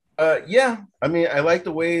 sorry. Yeah. I mean, I like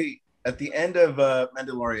the way at the end of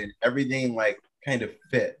Mandalorian, everything like kind of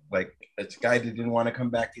fit. Like it's a guy that didn't want to come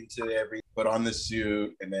back into put on the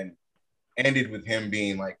suit, and then ended with him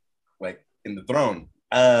being like in the throne.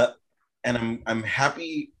 And I'm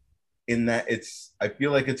happy in that I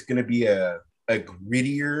feel like it's gonna be a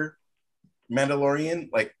grittier Mandalorian,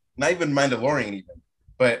 like not even Mandalorian even,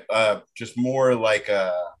 but just more like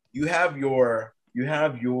you have your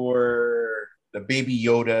the Baby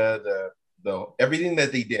Yoda, the everything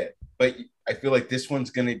that they did, but I feel like this one's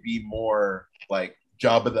gonna be more like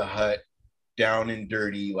Jabba the Hutt, down and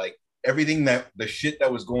dirty, like everything that the shit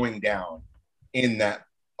that was going down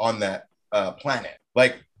on that planet,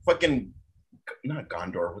 like fucking not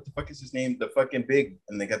Gondor. What the fuck is his name? The fucking big,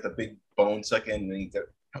 and they got the big bone sucking. And he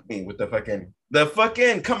help me with the fucking.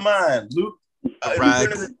 Come on, Luke.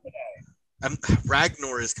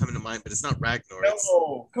 Ragnar is coming to mind, but it's not Ragnar.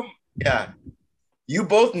 No, come. Yeah, you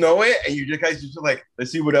both know it, and you guys just like,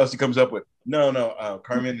 let's see what else he comes up with. No,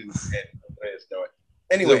 Carmen and Andreas know it.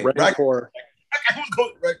 Anyway, Rancor.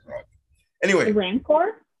 Anyway,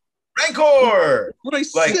 Rancor. What I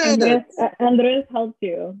like said. Andres helped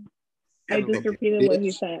you. I Yeah, just repeated what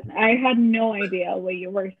he said. I had no idea what you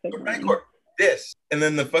were saying. Rancor, this, and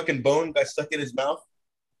then the fucking bone got stuck in his mouth.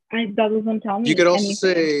 That doesn't tell me. You could also anything.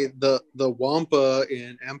 say the Wampa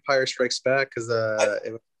in Empire Strikes Back, because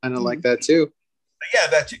it was kind of like that too. Yeah,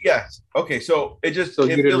 that too. Yeah. Okay, so it just So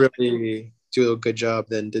it you didn't feels- really do a good job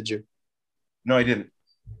then, did you? No, I didn't.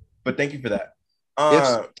 But thank you for that.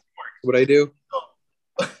 Yes. What I do?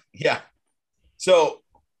 Yeah. So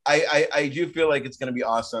I do feel like it's gonna be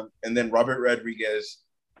awesome. And then Robert Rodriguez,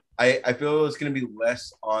 I feel it's gonna be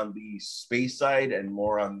less on the space side and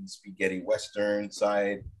more on the spaghetti western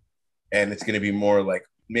side. And it's gonna be more like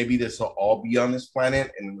maybe this will all be on this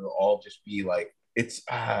planet, and it'll all just be like it's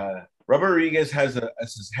Robert Rodriguez has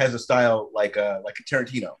a style like a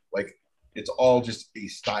Tarantino. Like it's all just a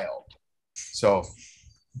style. So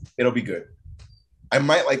it'll be good. I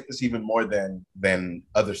might like this even more than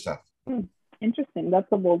other stuff. Interesting. That's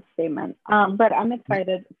a bold statement. But I'm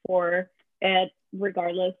excited for it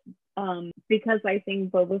regardless, because I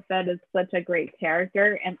think Boba Fett is such a great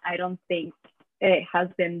character, and I don't think it has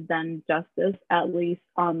been done justice, at least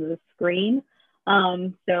on the screen.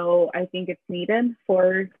 So I think it's needed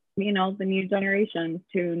for, the new generation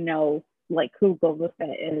to know like who Boba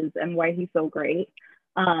Fett is and why he's so great.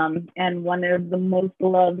 And one of the most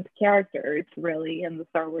beloved characters really in the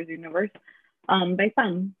Star Wars universe, by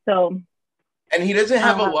some. So, and he doesn't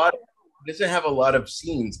have a lot of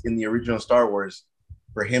scenes in the original Star Wars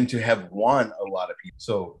for him to have won a lot of people.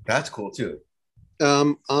 So that's cool too.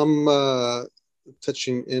 I'm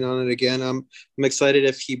touching in on it again. I'm excited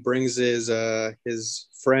if he brings his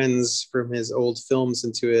friends from his old films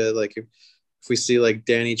into it. Like if we see like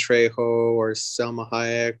Danny Trejo or Selma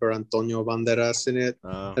Hayek or Antonio Banderas in it,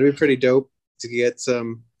 that'd be pretty dope. To get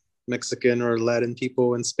some Mexican or Latin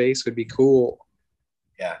people in space would be cool.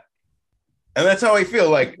 Yeah, and that's how I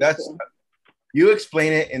feel. Like you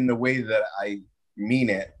explain it in the way that I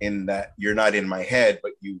mean it, in that you're not in my head,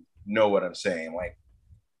 but you know what I'm saying.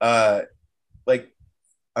 Like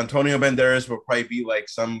Antonio Banderas will probably be like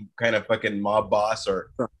some kind of fucking mob boss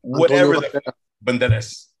or whatever.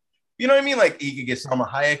 Banderas. You know what I mean? Like he could get Salma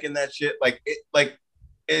Hayek in that shit.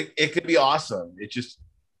 It could be awesome. It's just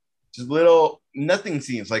little nothing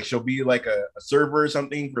scenes. Like she'll be like a server or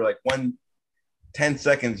something for like 10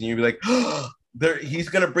 seconds, and you'll be like, oh, he's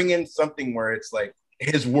gonna bring in something where it's like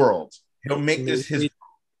his world. He'll make this his.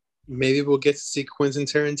 Maybe we'll get to see Quentin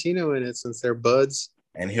Tarantino in it since they're buds.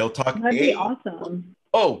 And he'll talk. That'd be awesome.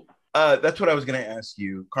 Oh, that's what I was gonna ask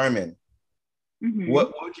you, Carmen. Mm-hmm.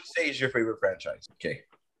 What would you say is your favorite franchise? Okay.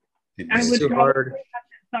 I would too probably hard.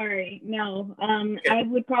 sorry, no. I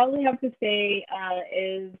would probably have to say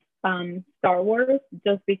is Star Wars,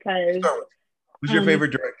 just because. Star Wars. Who's your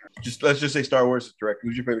favorite director? Let's just say Star Wars director.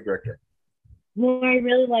 Who's your favorite director? Well, I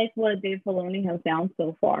really like what Dave Filoni has done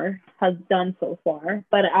so far,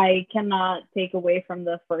 but I cannot take away from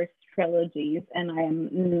the first trilogies, and I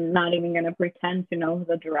am not even going to pretend to know who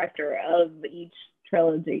the director of each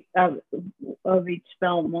trilogy of each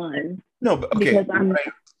film was. No, but okay. Because I'm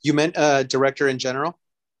You meant director in general?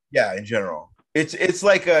 Yeah, in general, it's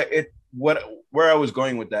like where I was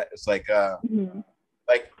going with that. It's like mhm.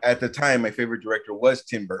 like at the time, my favorite director was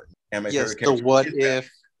Tim Burton, and my Yes. favorite So character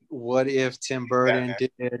what if Tim Burton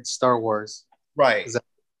did Star Wars? right. Is that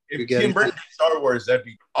If you get Tim it? Burton did Star Wars, that'd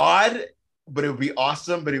be odd, but it would be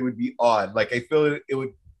awesome. But it would be odd. Like I feel it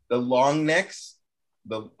would the long necks,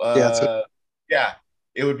 the yeah,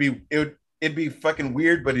 it'd be fucking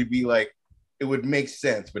weird, but it'd be like it would make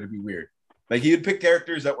sense, but it'd be weird. Like he would pick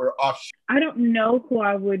characters that were off. I don't know who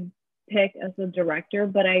I would pick as a director,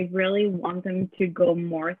 but I really want them to go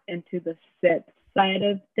more into the Sith side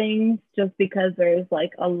of things, just because there's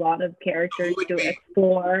like a lot of characters to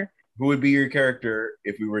explore. Who would be your character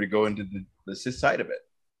if we were to go into the Sith side of it?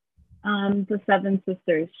 The Seven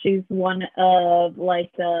Sisters. She's one of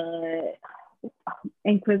like the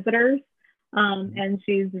Inquisitors. And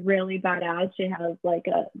she's really badass. She has like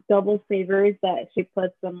a double sabers that she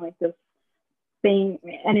puts in like this thing.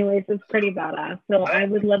 Anyways, it's pretty badass. So I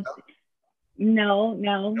would love to. No.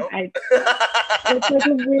 It's like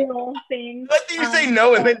a real thing. Let you say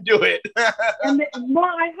no and then do it. Well,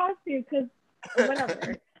 I have to because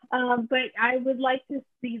whatever. But I would like to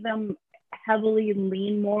see them heavily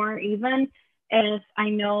lean more, even if I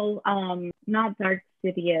know not Darth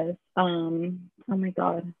Sidious. Oh my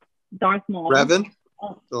god, Darth Maul. Revan?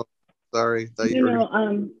 Oh, Sorry.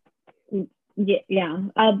 Yeah.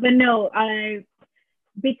 But no,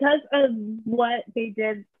 because of what they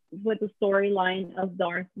did with the storyline of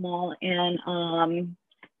Darth Maul and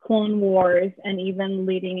Clone Wars, and even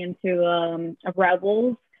leading into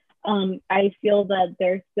Rebels, I feel that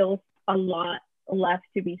there's still a lot left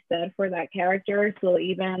to be said for that character. So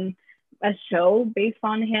even a show based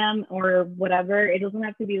on him or whatever, it doesn't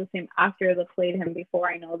have to be the same actor that played him before.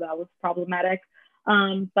 I know that was problematic,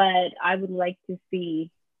 but I would like to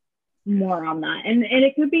see more on that, and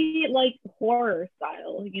it could be like horror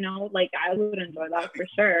style, like I would enjoy that for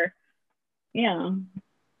sure. Yeah,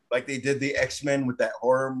 Like they did the X-Men with that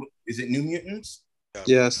horror. Is it New Mutants?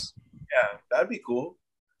 Yes. Yeah, that'd be cool.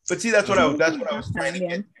 But see, that's what I was trying to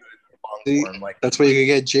get to. See, that's where you could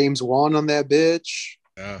get James Wan on that bitch.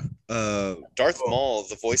 Yeah. Darth Maul,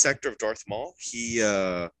 the voice actor of Darth Maul, he's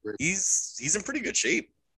in pretty good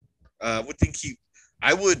shape. I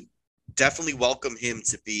would definitely welcome him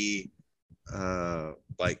to be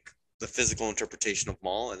like the physical interpretation of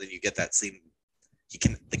Maul, and then you get that same.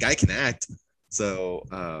 The guy can act, so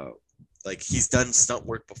like he's done stunt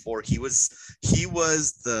work before. He was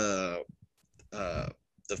the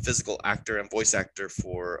physical actor and voice actor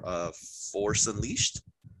for Force Unleashed,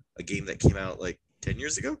 a game that came out like 10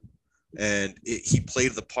 years ago, and he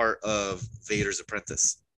played the part of Vader's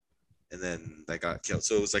apprentice, and then that got killed.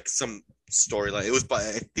 So it was like some storyline. It was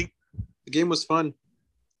I think the game was fun.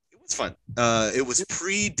 It was fun. It was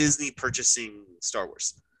pre-Disney purchasing Star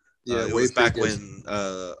Wars. Yeah, it was back when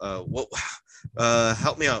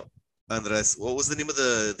help me out, Andres. What was the name of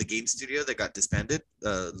the game studio that got disbanded?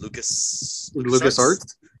 LucasArts?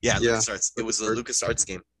 Yeah, LucasArts. It was a LucasArts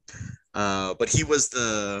game. But he was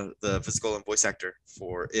the physical and voice actor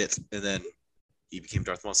for it, and then he became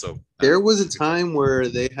Darth Maul. So there was a time where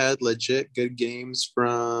they had legit good games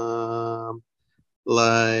from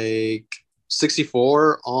like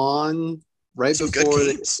 64 on right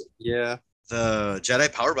before yeah. The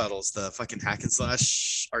Jedi Power Battles, the fucking hack and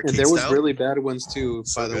slash arcade and there was style. really bad ones too,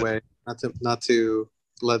 by the way. Not to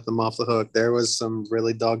let them off the hook. There was some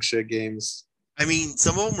really dog shit games. I mean,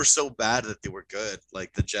 some of them were so bad that they were good.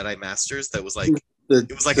 Like the Jedi Masters, that was like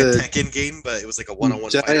it was like a Tekken game, but it was like a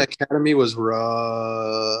one-on-one Jedi fighter. Academy was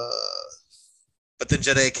rough. But then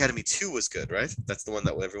Jedi Academy 2 was good, right? That's the one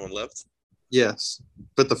that everyone loved. Yes,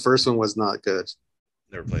 but the first one was not good.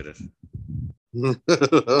 Never played it.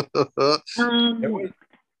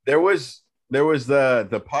 There was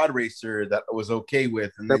the pod racer that I was okay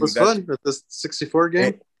with, and that was fun. The 64 game.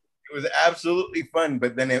 It was absolutely fun,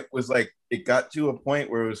 but then it was like it got to a point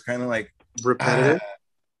where it was kind of like repetitive.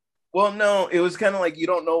 Well, no, it was kind of like you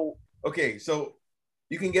don't know. Okay, so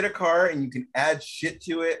you can get a car and you can add shit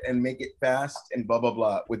to it and make it fast and blah blah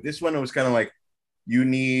blah. With this one, it was kind of like you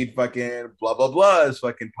need fucking blah blah blah's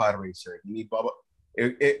fucking pod racer. You need blah blah.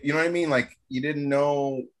 You know what I mean? Like you didn't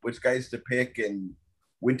know which guys to pick and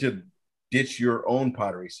when to ditch your own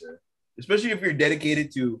pod racer, especially if you're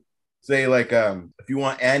dedicated to, say, like if you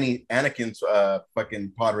want Anakin's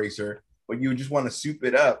fucking pod racer, but you just want to soup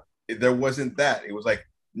it up. There wasn't that. It was like,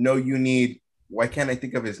 no, you need. Why can't I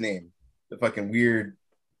think of his name? The fucking weird.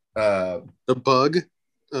 The bug.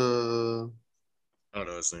 I don't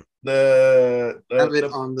know his name. Have it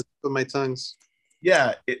on the tip of my tongues.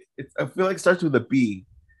 Yeah, I feel like it starts with a B.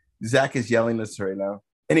 Zach is yelling this right now.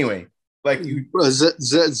 Anyway, like you,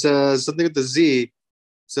 something with the Z.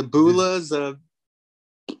 Zabula.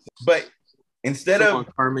 but instead Come of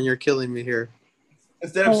on, Carmen, you're killing me here.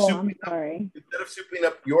 instead of I'm sorry. souping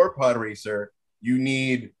up your pod racer, you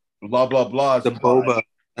need blah blah blah. The boba.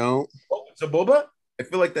 No, Oh, it's a boba. I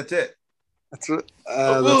feel like that's it. that's what.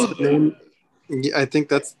 That's the name. Yeah, I think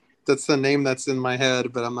that's the name that's in my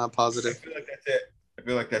head, but I'm not I positive. feel like that's it. I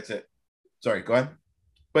feel like that's it. Sorry, go ahead.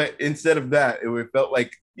 But instead of that, it felt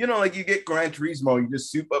like, like you get Gran Turismo, you just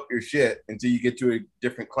soup up your shit until you get to a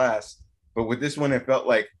different class. But with this one, it felt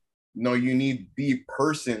like, no, you need the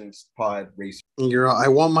person's pod racer, I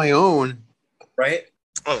want my own. right?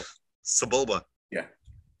 Oh, Sebulba. Yeah.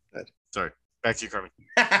 Sorry. Back to you, Carmen.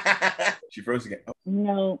 She froze again. Oh,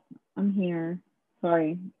 No, I'm here.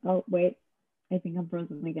 Sorry. Oh, wait. I think I'm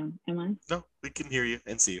frozen again. Am I? No, we can hear you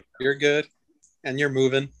and see you. You're good, and you're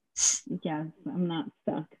moving. Yes, I'm not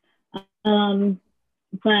stuck.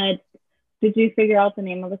 But did you figure out the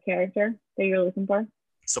name of the character that you're looking for?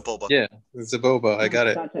 Sebulba. Yeah, it's a boba. I got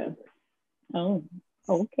it. Gotcha. Oh,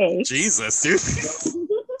 okay. Jesus, dude.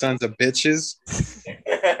 Sons of bitches.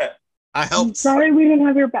 I I'm helped. sorry we didn't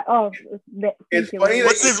have your back. Oh, It's thank you. funny that-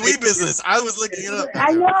 What's this wee business? I was looking it up.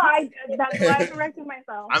 I know. That's why I corrected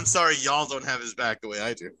myself. I'm sorry y'all don't have his back the way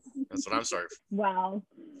I do. That's what I'm sorry for. Wow.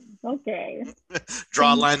 Okay.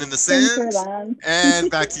 Draw a line in the Thanks for sand. that.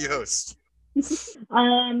 And back to you, host.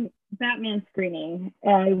 Batman screening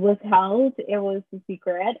was held. It was a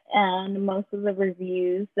secret, and most of the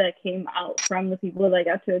reviews that came out from the people that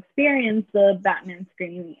got to experience the Batman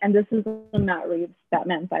screening, and this is the Matt Reeves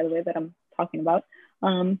Batman, by the way, that I'm talking about.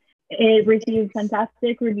 It received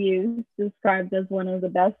fantastic reviews, described as one of the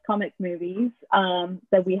best comic movies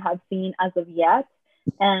that we have seen as of yet.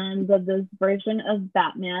 And that this version of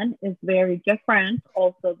Batman is very different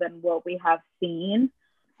also than what we have seen.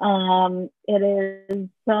 It is,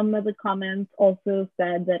 some of the comments also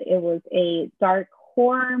said that it was a dark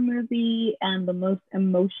horror movie and the most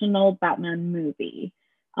emotional Batman movie.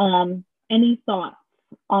 Any thoughts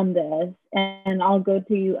on this? And I'll go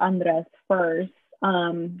to you, Andres, first.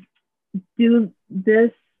 Do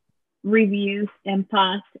this reviews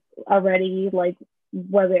impact already, like,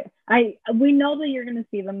 whether we know that you're going to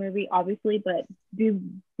see the movie, obviously, but do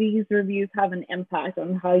these reviews have an impact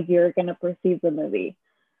on how you're going to perceive the movie?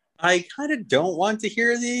 I kind of don't want to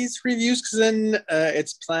hear these reviews because then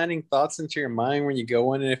it's planting thoughts into your mind when you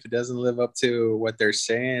go in, and if it doesn't live up to what they're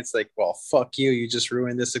saying, it's like, well, fuck you, you just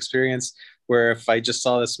ruined this experience. Where if I just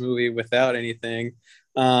saw this movie without anything,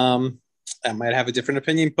 I might have a different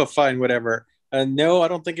opinion, but fine, whatever. No, I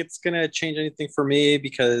don't think it's gonna change anything for me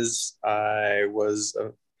because I was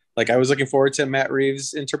looking forward to Matt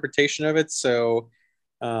Reeves' interpretation of it, so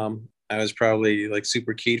I was probably like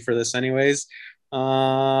super keyed for this anyways.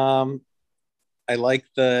 I like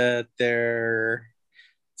I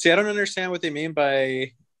don't understand what they mean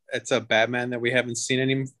by it's a Batman that we haven't seen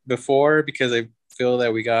any before, because I feel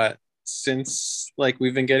that since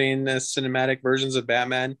we've been getting the cinematic versions of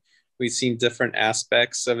Batman, we've seen different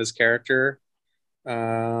aspects of his character.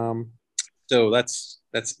 So that's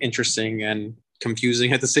interesting and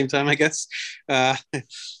confusing at the same time, I guess. But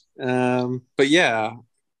yeah,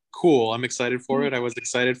 cool. I'm excited for it. I was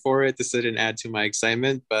excited for it. This didn't add to my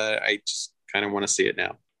excitement, but I just kind of want to see it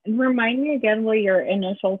now. Remind me again what your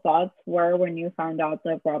initial thoughts were when you found out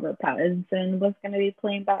that Robert Pattinson was going to be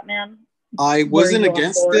playing Batman. I wasn't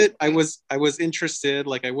against it. I was interested.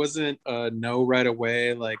 Like, I wasn't no right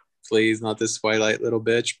away. Like, please, not this Twilight little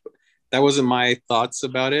bitch. But that wasn't my thoughts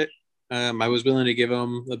about it. I was willing to give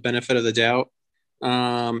him the benefit of the doubt.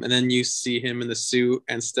 And then you see him in the suit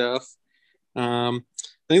and stuff. I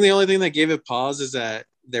think the only thing that gave it pause is that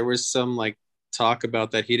there was some talk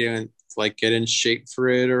about that he didn't get in shape for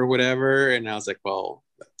it or whatever. And I was like, well,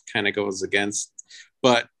 that kind of goes against,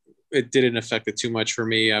 but it didn't affect it too much for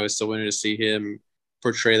me. I was still wanting to see him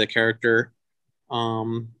portray the character.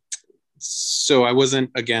 So I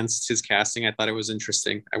wasn't against his casting. I thought it was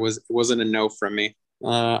interesting. It wasn't a no from me.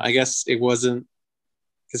 I guess it wasn't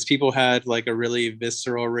because people had a really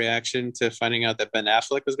visceral reaction to finding out that Ben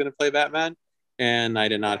Affleck was going to play Batman. And I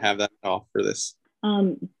did not have that at all for this.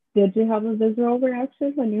 Did you have a visceral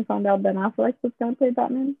reaction when you found out Ben Affleck was going to play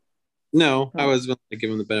Batman? No, I was willing to give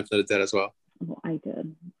him the benefit of the doubt as well. Well, I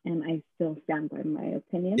did, and I still stand by my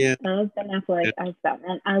opinion Yeah. of Ben Affleck as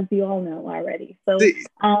Batman, as you all know already. So,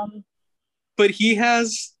 But he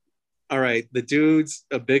has, all right, the dude's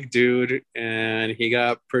a big dude, and he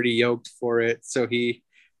got pretty yoked for it. So the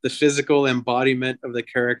physical embodiment of the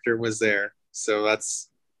character was there. So that's.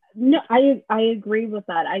 No, I agree with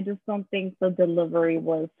that. I just don't think the delivery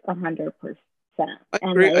was 100%. I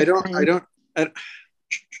agree. I don't.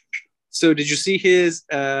 So did you see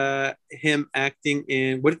him acting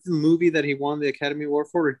in what is the movie that he won the Academy Award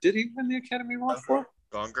for? Or did he win the Academy Award for?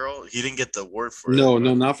 Gone Girl? He didn't get the award for No, it.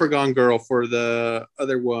 no, not for Gone Girl. For the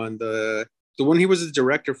other one, the one he was the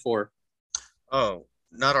director for. Oh,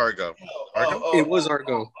 not Argo. Argo? It was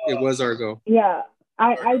Argo. It was Argo. Yeah,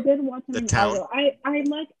 I did watch him The in Town. Argo.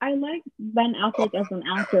 I like Ben Affleck as an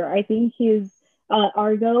actor. I think he's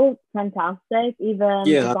Argo fantastic. Even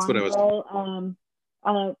Yeah, that's Gone what I was.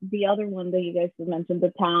 Girl, the other one that you guys mentioned, The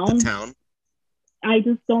Town. The Town. I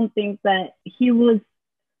just don't think that he was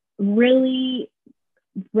really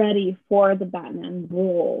ready for the Batman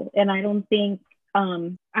role. And I don't think,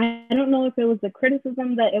 I don't know if it was the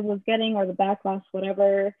criticism that it was getting or the backlash,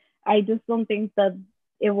 whatever. I just don't think that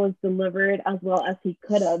it was delivered as well as he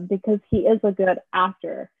could have, because he is a good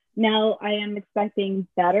actor. Now I am expecting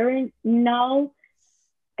better now.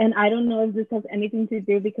 And I don't know if this has anything to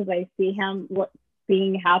do because I see him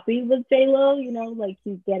being happy with J-Lo, like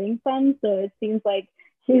he's getting some. So it seems like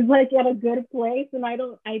he's like at a good place. And I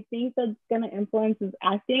think that's going to influence his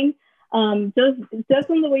acting. Just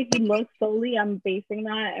from the way he looks solely, I'm basing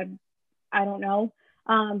that. I don't know.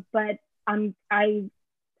 But I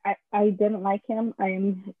didn't like him. I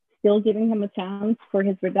am still giving him a chance for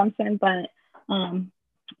his redemption. But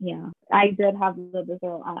yeah, I did have the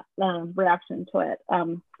visceral reaction to it.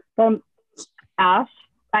 From Ash,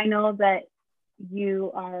 I know that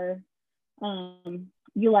you are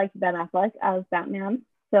you like Ben Affleck as Batman,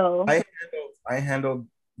 so I handled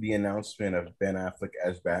the announcement of Ben Affleck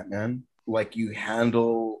as Batman like you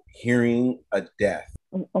handle hearing a death,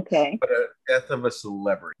 okay. but a death of a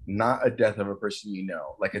celebrity, not a death of a person you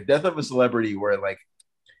know. Like a death of a celebrity where like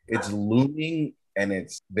it's looming and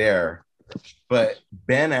it's there. But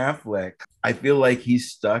Ben Affleck, I feel like he's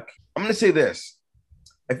stuck. I'm gonna say this.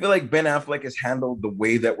 I feel like Ben Affleck is handled the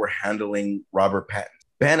way that we're handling Robert Pattinson.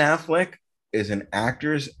 Ben Affleck is an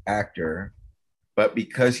actor's actor, but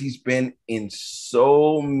because he's been in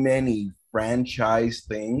so many franchise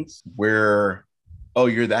things where, oh,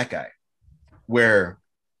 you're that guy, where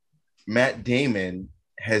Matt Damon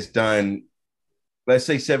has done, let's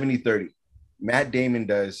say 70-30. Matt Damon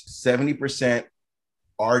does 70%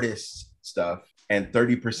 artist stuff and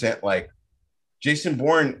 30% like Jason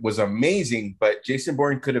Bourne was amazing, but Jason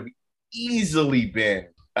Bourne could have easily been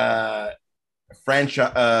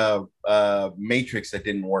franchise Matrix that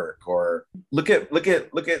didn't work. Or look at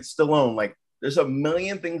Stallone. Like there's a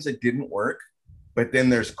million things that didn't work, but then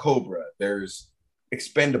there's Cobra, there's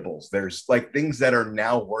Expendables, there's like things that are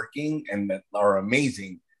now working and that are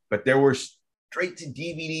amazing, but there were straight to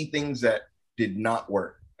DVD things that did not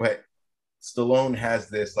work. But Stallone has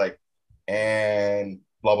this like, and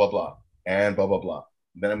blah blah blah and blah blah blah.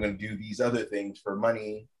 Then I'm going to do these other things for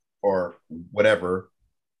money or whatever,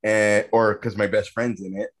 and or because my best friend's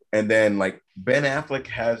in it. And then like Ben Affleck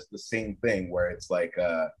has the same thing where it's like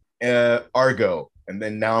Argo, and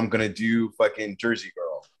then now I'm going to do fucking Jersey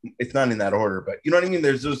Girl. It's not in that order, but you know what I mean.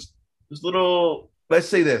 There's those little. Let's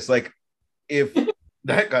say this, like if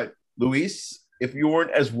that guy Luis, if you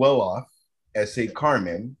weren't as well off as say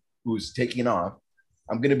Carmen, who's taking off,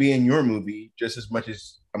 I'm going to be in your movie just as much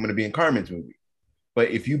as I'm going to be in Carmen's movie. But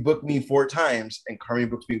if you book me 4 times and Carmen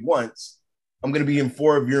books me once, I'm going to be in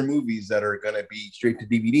 4 of your movies that are going to be straight to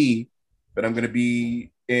DVD, but I'm going to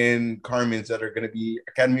be in Carmen's that are going to be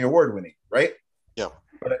Academy Award winning, right? Yeah.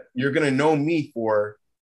 But you're going to know me for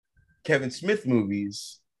Kevin Smith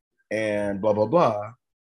movies and blah, blah, blah.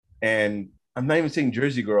 And I'm not even saying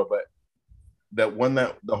Jersey Girl, but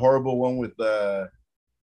the horrible one with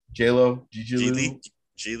J-Lo, Gigi.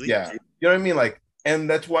 Yeah. You know what I mean? Like, and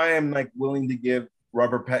that's why I'm like willing to give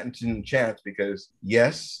Robert Pattinson a chance, because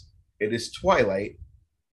yes, it is Twilight,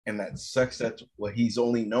 and that sucks. That's what he's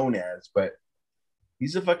only known as, but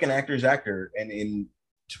he's a fucking actor's actor. And in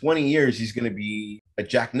 20 years, he's going to be a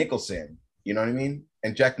Jack Nicholson. You know what I mean?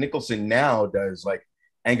 And Jack Nicholson now does like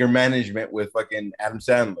anger management with fucking Adam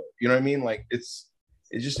Sandler. You know what I mean? Like it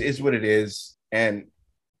just is what it is. And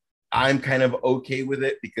I'm kind of okay with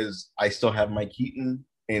it because I still have my Keaton.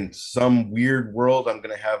 In some weird world, I'm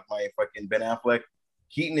going to have my fucking Ben Affleck.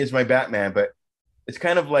 Keaton is my Batman, but it's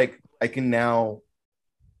kind of like I can now,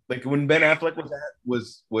 like when Ben Affleck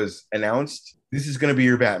was announced, this is going to be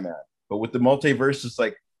your Batman. But with the multiverse, it's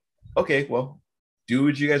like, okay, well, do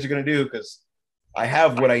what you guys are going to do because I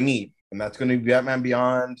have what I need, and that's going to be Batman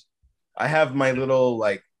Beyond. I have my little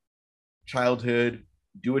like childhood.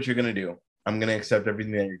 Do what you're going to do. I'm going to accept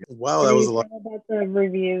everything that you're going to. Wow, that was a lot. About the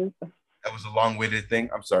reviews. That was a long-winded thing.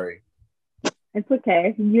 I'm sorry. It's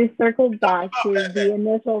okay. You circled back to the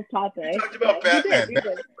initial topic. We talked about Batman. You did.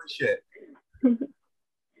 Batman for shit.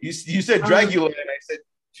 You said Dragula, and I said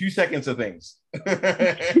 2 seconds of things.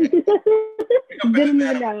 Didn't even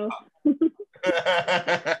know.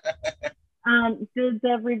 Did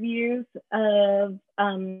the reviews of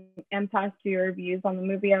impact your views on the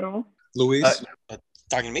movie at all? Luis?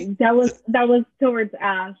 Talking to me? That was towards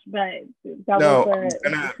Ash, but that No, was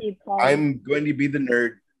a key part. I'm going to be the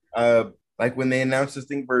nerd. Like when they announced this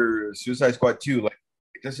thing for Suicide Squad 2, like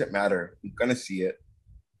it doesn't matter. I'm gonna see it.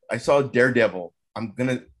 I saw Daredevil.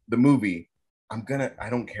 The movie. I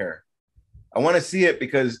don't care. I want to see it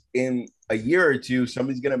because in a year or two,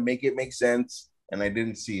 somebody's gonna make it make sense, and I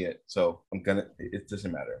didn't see it, so it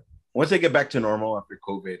doesn't matter. Once I get back to normal after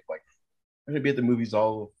COVID, like I'm gonna be at the movies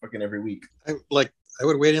all fucking every week. I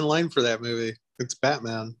would wait in line for that movie. It's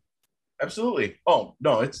Batman. Absolutely. Oh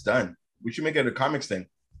no, it's done. We should make it a comics thing,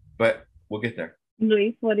 but we'll get there.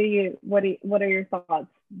 Luis, what are your thoughts?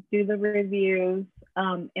 Do the reviews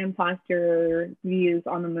impact your views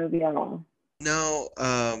on the movie at all? No,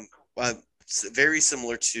 it's very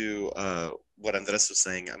similar to what Andres was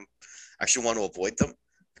saying. I actually want to avoid them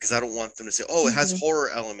because I don't want them to say, oh, it has horror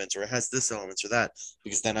elements or it has this elements or that,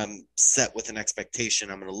 because then I'm set with an expectation.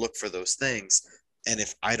 I'm going to look for those things. And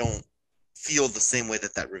if I don't feel the same way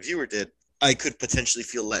that reviewer did, I could potentially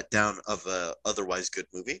feel let down of a otherwise good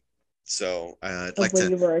movie. So I'd like what to.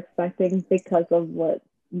 You were expecting because of what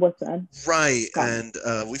was said. Right. And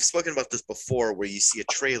we've spoken about this before where you see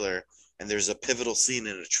a trailer and there's a pivotal scene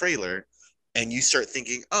in a trailer and you start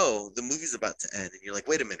thinking, oh, the movie's about to end. And you're like,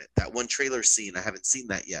 wait a minute, that one trailer scene, I haven't seen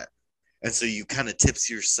that yet. And so you kind of tips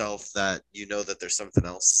yourself that you know that there's something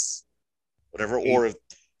else, whatever, or if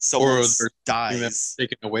someone dies.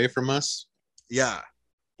 Taken away from us. Yeah.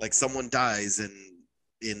 Like someone dies in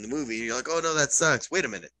the movie, you're like, oh no, that sucks. Wait a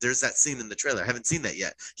minute, there's that scene in the trailer. I haven't seen that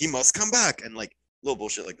yet. He must come back, and like little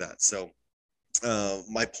bullshit like that. So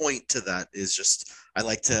my point to that is just I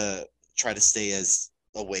like to try to stay as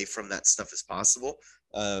away from that stuff as possible,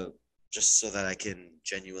 just so that I can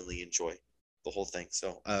genuinely enjoy the whole thing.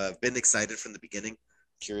 So I've been excited from the beginning,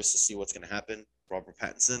 curious to see what's going to happen. Robert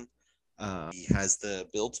Pattinson, he has the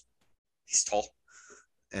build. He's tall,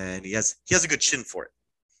 and he has a good chin for it.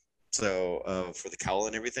 So for the cowl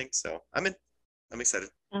and everything. So I'm in. I'm excited.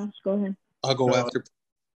 Ash, go ahead. I'll go after.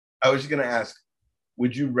 I was just gonna ask,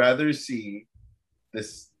 would you rather see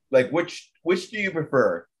this, like which do you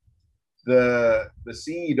prefer? The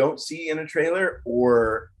scene you don't see in a trailer,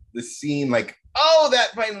 or the scene like, oh,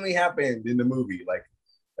 that finally happened in the movie? Like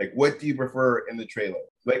what do you prefer in the trailer?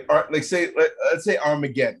 Let's say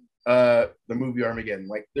Armageddon, the movie Armageddon.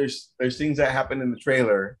 Like there's things that happen in the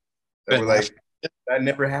trailer that were like, that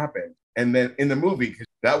never happened, and then in the movie,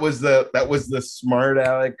 that was the smart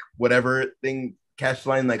aleck whatever thing catch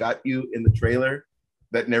line that got you in the trailer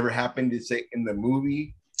that never happened to say in the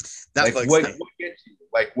movie. That like what gets you?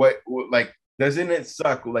 Like what like doesn't it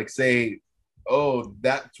suck? Like say, oh,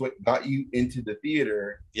 that's what got you into the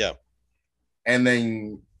theater. Yeah. And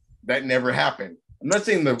then that never happened. I'm not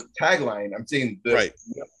saying the tagline. I'm saying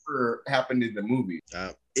never happened in the movie.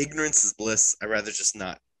 Ignorance is bliss. I'd rather just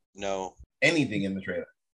not know anything in the trailer.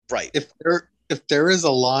 Right. If there is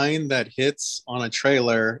a line that hits on a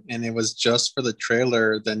trailer and it was just for the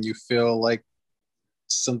trailer, then you feel like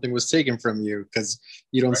something was taken from you because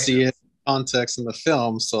you don't see it in context in the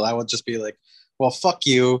film. So I would just be like, well, fuck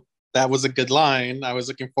you. That was a good line. I was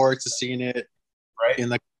looking forward to seeing it in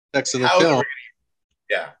the context of the film.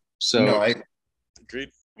 Yeah. So no, I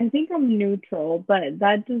agreed. I think I'm neutral, but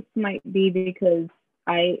that just might be because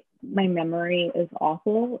my memory is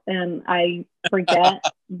awful and I forget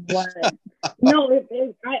what. No,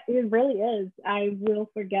 it really is. I will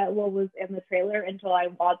forget what was in the trailer until I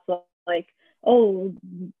watch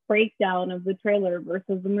breakdown of the trailer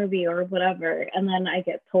versus the movie or whatever, and then I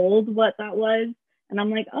get told what that was, and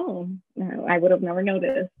I'm like, oh, no, I would have never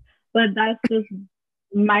noticed. But that's just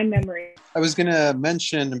my memory. I was gonna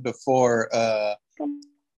mention before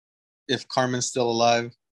if Carmen's still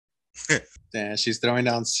alive. Yeah, she's throwing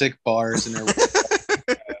down sick bars in her.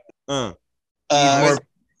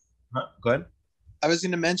 go ahead. I was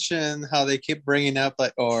going to mention how they keep bringing up how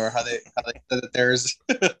they said that there's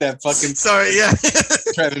that fucking Sorry, yeah.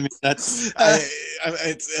 driving me nuts.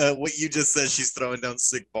 It's what you just said. She's throwing down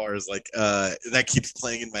sick bars. Like that keeps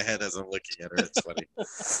playing in my head as I'm looking at her. It's funny.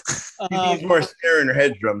 She needs more snare in her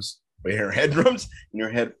head drums. Wait, her head drums in your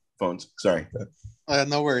headphones. Sorry.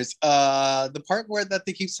 No worries. The part where that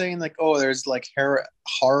they keep saying like, oh, there's like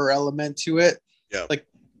horror element to it. Yeah. Like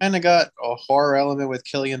kind of got a horror element with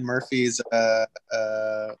Cillian Murphy's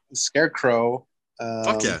Scarecrow.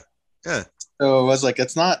 Fuck yeah. Yeah. So it was like,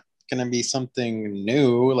 it's not gonna be something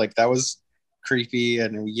new. Like that was creepy,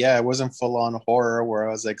 and yeah, it wasn't full on horror where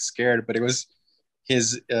I was like scared, but it was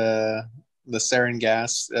his the sarin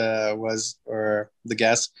gas or the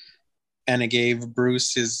gas, and it gave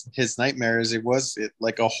Bruce his nightmares. It was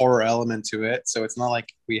like a horror element to it, so it's not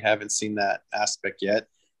like we haven't seen that aspect yet.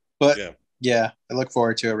 But yeah, I look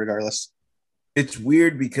forward to it regardless. It's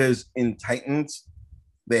weird because in Titans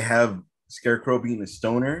they have Scarecrow being a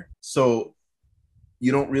stoner, so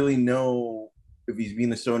you don't really know if he's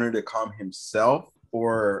being a stoner to calm himself,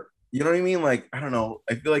 or you know what I mean. Like I don't know.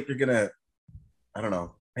 I feel like they're gonna. I don't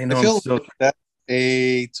know. I feel like that's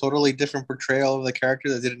a totally different portrayal of the character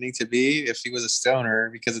that didn't need to be if he was a stoner,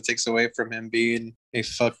 because it takes away from him being a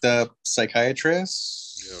fucked up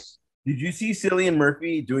psychiatrist. Yeah. Did you see Cillian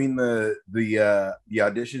Murphy doing the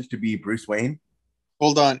auditions to be Bruce Wayne?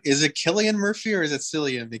 Hold on, is it Cillian Murphy or is it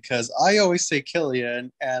Cillian? Because I always say Cillian,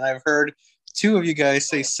 and I've heard two of you guys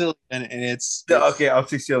say Cillian, and it's okay. I'll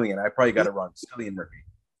say Cillian. I probably got it wrong. Cillian Murphy.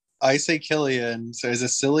 I say Cillian. So is it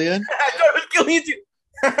Cillian? I thought it was Cillian too.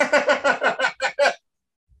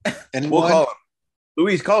 And we'll call him.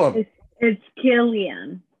 Louise, call him. It's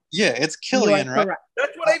Cillian. Yeah, it's Cillian, right? Correct.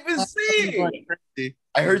 That's what I've been saying.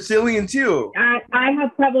 I heard Cillian too. I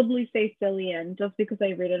have probably say Cillian just because I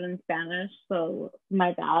read it in Spanish, so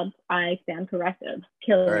my bad. I stand corrected.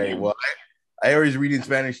 Cillian. All right. Well, I always read in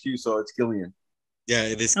Spanish too, so it's Cillian. Yeah,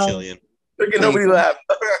 it is Cillian. Look at nobody laugh.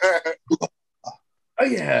 Oh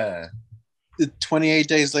yeah. 28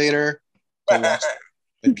 days later, with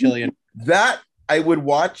Cillian. That I would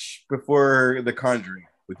watch before The Conjuring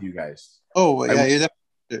with you guys. Oh yeah,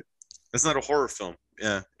 It's not a horror film.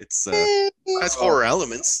 Yeah, it's has horror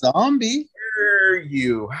elements. Zombie.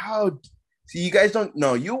 You how? See, you guys don't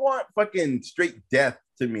know. You want fucking straight death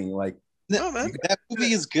to me, like. No, man. That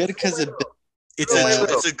movie is good because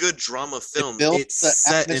it's a good drama film. It's the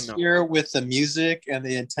set atmosphere with the music and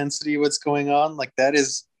the intensity of what's going on. Like that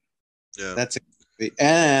is, that's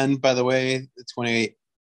and by the way, 28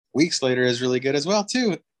 weeks later is really good as well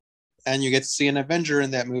too, and you get to see an Avenger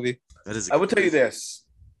in that movie. That is. I will tell you this: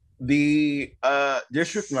 the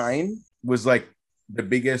District 9 was like the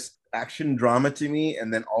biggest action drama to me,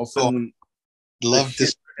 and then also love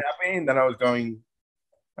this happening. Then I was going,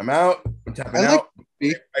 I'm out. I'm tapping out.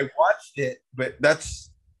 I watched it, but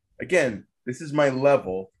that's again, this is my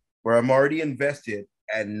level where I'm already invested,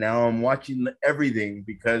 and now I'm watching everything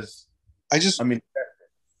because I'm invested.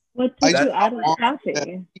 What did you add on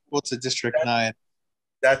Kathy? Equal to District 9.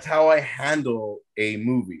 That's how I handle a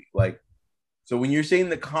movie. Like, so when you're saying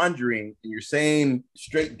The Conjuring and you're saying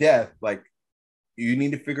straight death, like you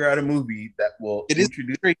need to figure out a movie that will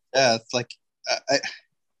introduce straight death. Like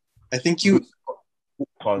I think you.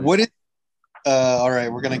 What is? All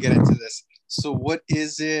right, we're gonna get into this. So, what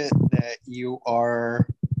is it that you are?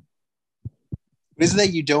 What is it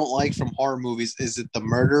that you don't like from horror movies? Is it the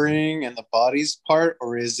murdering and the bodies part,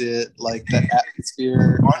 or is it like the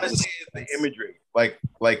atmosphere? Honestly, it's the imagery. Like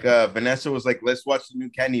Vanessa was like, "Let's watch the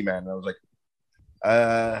new Candyman." And I was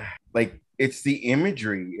like, it's the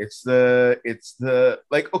imagery. It's the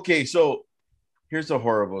like. Okay, so here's a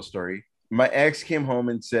horrible story. My ex came home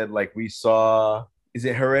and said, like, we saw. Is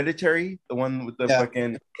it Hereditary? The one with the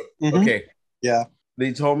fucking. Mm-hmm. Okay. Yeah.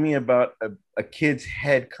 They told me about a kid's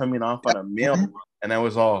head coming off on a mail, and I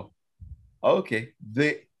was all, okay.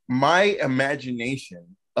 My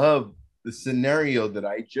imagination of the scenario that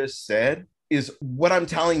I just said is what I'm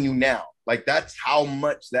telling you now. Like, that's how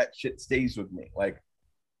much that shit stays with me. Like,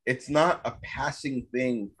 it's not a passing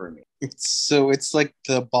thing for me. It's like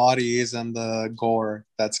the bodies and the gore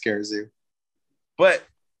that scares you. But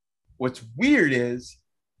what's weird is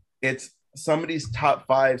it's somebody's top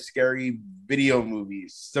 5 scary video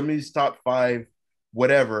movies, somebody's top 5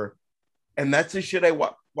 whatever, and that's the shit I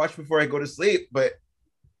watch before I go to sleep. But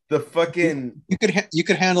the fucking you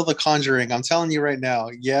could handle The Conjuring. I'm telling you right now.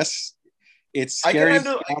 Yes, it's scary. I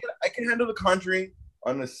can handle The Conjuring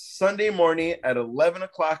on a Sunday morning at 11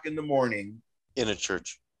 o'clock in the morning in a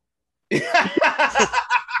church.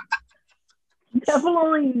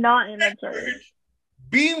 Definitely not in a church.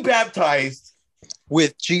 Being baptized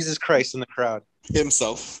with Jesus Christ in the crowd.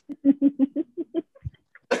 Himself.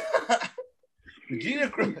 Gina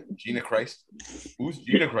Christ. Who's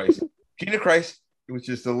Gina Christ? Gina Christ, which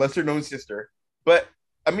is the lesser known sister. But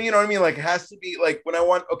I mean, you know what I mean? Like, it has to be like when I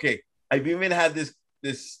want. Okay, I've even had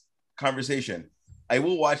this conversation. I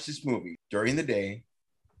will watch this movie during the day,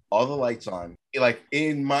 all the lights on, like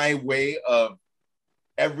in my way of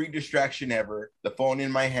every distraction ever, the phone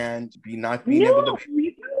in my hand, not being able to.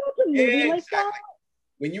 You can watch a movie like that.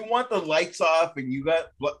 When you want the lights off and you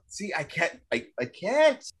got see, I can't. I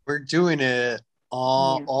can't. We're doing it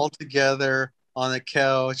all together on the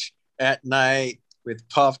couch at night with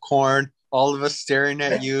popcorn. All of us staring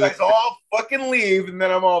at you. You guys all fucking leave, and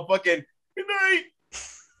then I'm all fucking good night.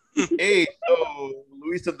 Hey, so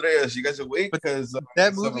Luis Andreas, you guys awake? Because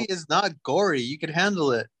that movie is not gory. You can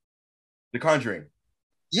handle it. The Conjuring.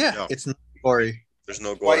 Yeah, No. it's not gory. There's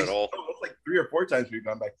no gore Twice, at all. it's like 3 or 4 times we've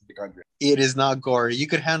gone back to The Conjuring. It is not gory. You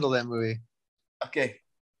could handle that movie. Okay,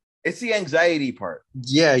 it's the anxiety part.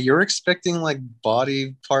 Yeah, you're expecting like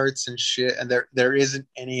body parts and shit, and there isn't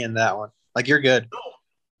any in that one. Like you're good.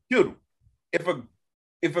 No, dude,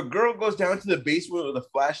 if a girl goes down to the basement with a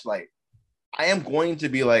flashlight, I am going to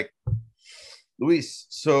be like, Luis,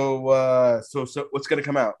 so what's gonna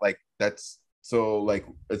come out? Like that's so like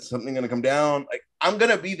is something gonna come down? Like I'm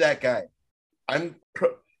gonna be that guy. I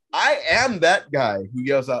am that guy who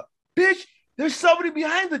yells out, "Bitch, there's somebody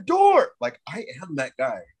behind the door!" Like I am that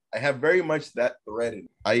guy. I have very much that thread in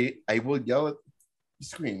me. I will yell at the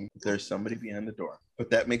screen, "There's somebody behind the door," but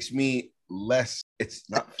that makes me less. It's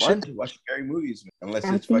not fun to watch scary movies unless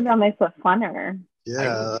I it's think fucking. that makes it funner. Yeah, I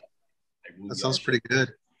will that yell sounds at pretty good.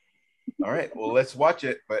 you. All right, well let's watch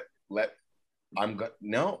it, but I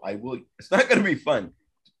will. It's not gonna be fun.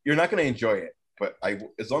 You're not gonna enjoy it, but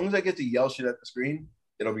as long as I get to yell shit at the screen,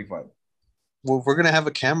 it'll be fun. Well, we're gonna have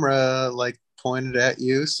a camera like pointed at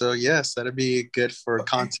you, so yes, that'd be good for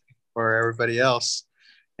content for everybody else.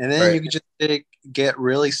 And then Right. you can just get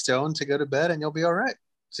really stoned to go to bed, and you'll be all right.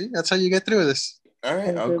 See, that's how you get through this. All I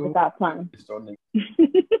right, I'll agree go. with that plan. Stoned.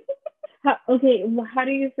 Okay, well, how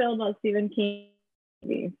do you feel about Stephen King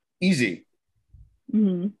movies? Easy.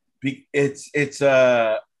 Mm-hmm. It's It's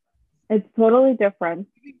totally different.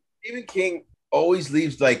 Stephen King always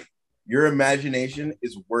leaves like your imagination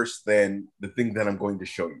is worse than the thing that I'm going to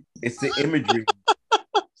show you. It's the imagery.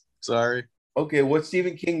 Sorry. Okay, what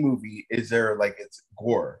Stephen King movie is there like it's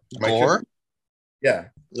gore? Am I Gore? tripping? Yeah.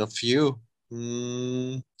 A few.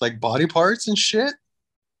 Like body parts and shit.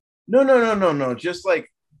 No. Just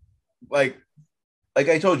like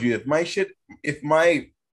I told you, if my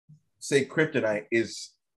say kryptonite is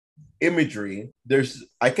imagery,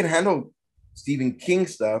 I can handle Stephen King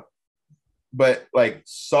stuff, but like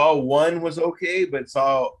Saw 1 was okay, but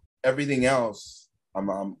Saw everything else,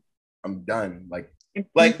 I'm done. It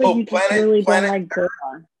Like, seems oh, you just Planet- really Planet don't like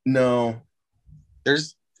gore. No.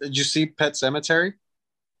 Did you see Pet Cemetery?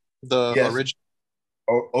 The Yes. original.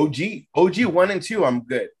 OG 1 and 2, I'm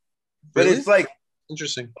good. But Really? it's like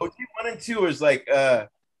Interesting. OG 1 and 2 is like,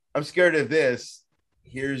 I'm scared of this.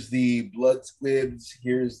 Here's the blood squibs.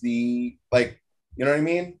 Here's the, like, you know what I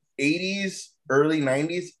mean? 80s, early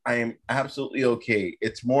 90s, I am absolutely okay.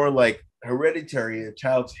 It's more like Hereditary, a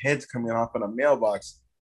child's head's coming off in a mailbox.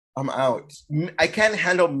 I'm out. I can't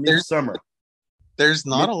handle Midsummer. There's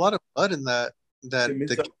not a lot of blood in the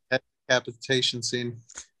Midsommar. decapitation scene.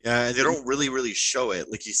 Yeah, and they don't really show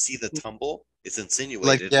it. Like you see the tumble, it's insinuated.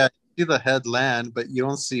 Like, yeah, you see the head land, but you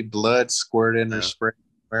don't see blood squirting or Yeah. spraying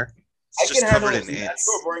anywhere. It's just handle covered in ants.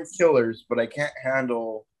 natural-born killers, but I can't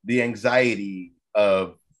handle the anxiety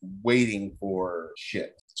of waiting for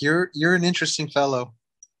shit. You're an interesting fellow.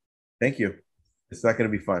 Thank you. It's not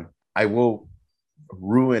going to be fun. I will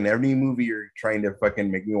ruin any movie you're trying to fucking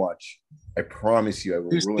make me watch. I promise you, I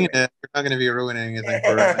will You've ruin seen it. it. You're not going to be ruining anything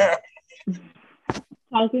for it.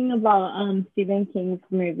 Talking about Stephen King's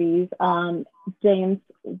movies, James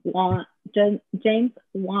Wan.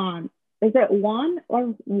 Is it Wan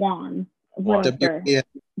or Wan? Whatever.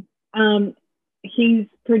 WPN. He's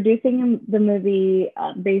producing the movie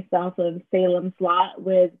based off of Salem's Lot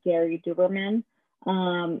with Gary Duberman,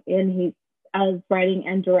 and he's as writing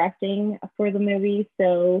and directing for the movie.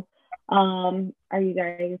 So, are you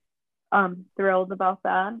guys thrilled about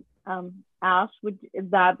that? Ash, would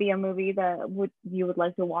that be a movie that you would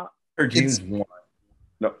like to watch? Or James Wan.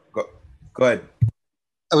 No, go ahead.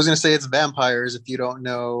 I was going to say it's vampires if you don't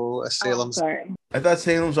know Salem's. Sorry. I thought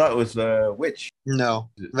Salem's Lot was a witch. No,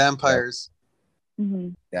 vampires. Mm-hmm.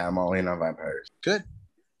 Yeah, I'm all in on vampires. Good.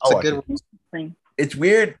 I'll It's a watch good it. one. It's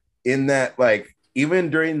weird in that, like, even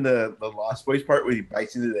during the Lost Boys part where he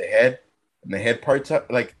bites into the head and the head parts up,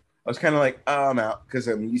 like, I was kind of like, oh, I'm out because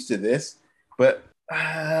I'm used to this. But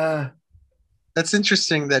That's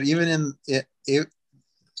interesting that even in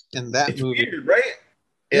that it's movie, weird, right?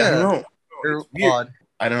 Yeah, I don't know. they're It's weird. odd.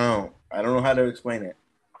 I don't know. I don't know how to explain it.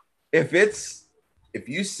 If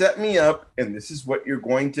you set me up and this is what you're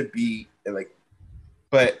going to be, like,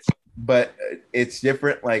 but it's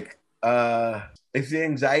different. Like, it's the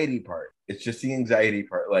anxiety part. It's just the anxiety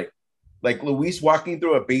part. Like Luis walking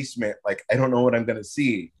through a basement. Like, I don't know what I'm gonna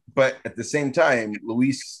see, but at the same time,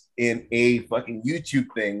 Luis in a fucking YouTube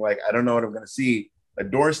thing. Like, I don't know what I'm gonna see. A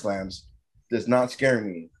door slams does not scare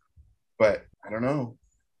me, but I don't know.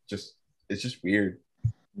 It's just weird.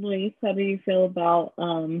 Luis, how do you feel about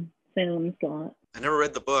Salem's Lot? I never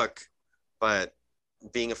read the book, but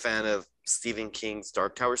being a fan of Stephen King's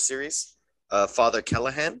Dark Tower series, Father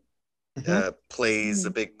Callahan plays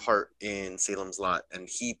a big part in Salem's Lot, and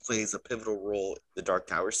he plays a pivotal role in the Dark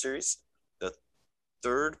Tower series, the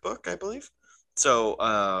third book, I believe.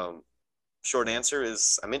 So, short answer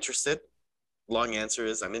is I'm interested. Long answer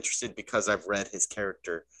is I'm interested because I've read his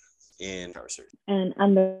character in Tower series. And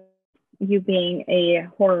under you being a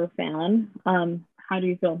horror fan, how do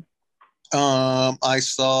you feel? I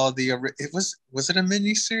saw was it a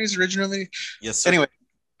mini series, original mini? Yes, sir. Anyway,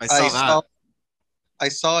 I saw that. I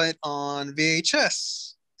saw it on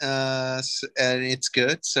VHS, and it's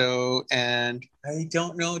good. So, and I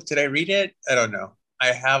don't know, did I read it? I don't know. I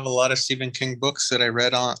have a lot of Stephen King books that I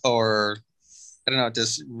read on, or I don't know.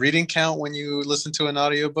 Does reading count when you listen to an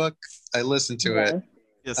audiobook? I listen to it.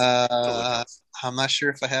 Yes, totally. I'm not sure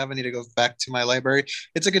if I have. I need to go back to my library.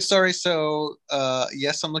 It's a good story. So,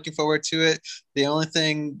 yes, I'm looking forward to it. The only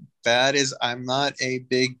thing bad is I'm not a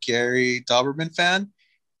big Gary Doberman fan.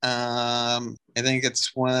 I think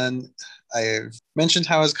it's when I've mentioned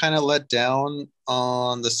how I was kind of let down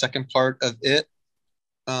on the second part of it.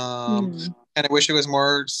 And I wish it was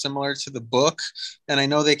more similar to the book. And I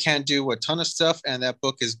know they can't do a ton of stuff, and that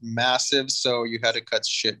book is massive, so you had to cut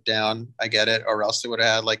shit down. I get it, or else they would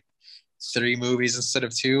have had like 3 movies instead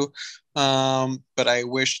of 2. But I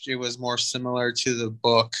wished it was more similar to the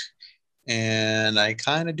book, and I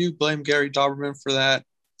kind of do blame Gary Doberman for that.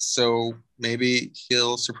 So maybe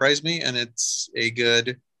he'll surprise me, and it's a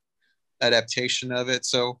good adaptation of it.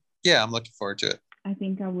 So yeah, I'm looking forward to it. I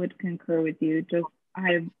think I would concur with you.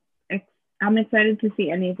 I'm excited to see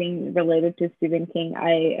anything related to Stephen King.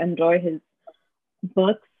 I enjoy his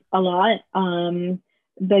books a lot.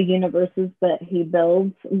 The universes that he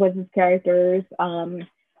builds with his characters. I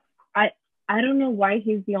don't know why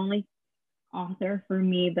he's the only author for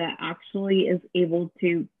me that actually is able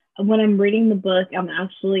to, when I'm reading the book, I'm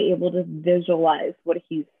actually able to visualize what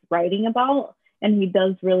he's writing about, and he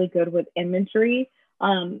does really good with imagery.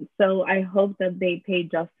 So I hope that they pay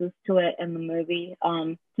justice to it in the movie,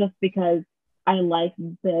 just because I like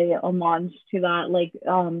the homage to that. Like,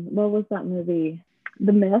 what was that movie?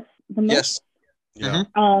 The Mist? Yes. Yeah.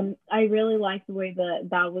 I really liked the way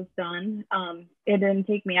that was done. It didn't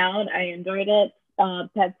take me out. I enjoyed it.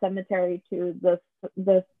 Pet Cemetery too,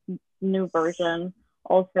 this new version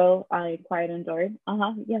also I quite enjoyed.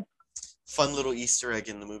 Yes. Fun little Easter egg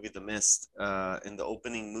in the movie The Mist. In the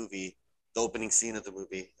opening scene of the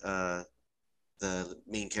movie, the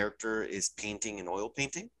main character is painting an oil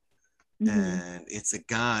painting, and it's a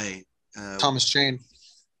guy. Thomas Jane.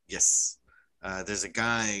 Yes. There's a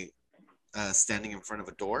guy standing in front of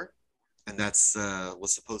a door, and that's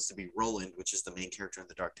was supposed to be Roland, which is the main character in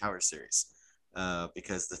the Dark Tower series.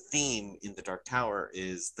 Because the theme in the Dark Tower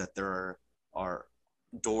is that there are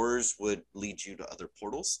doors would lead you to other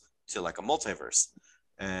portals, to like a multiverse.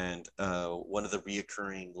 And one of the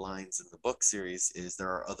reoccurring lines in the book series is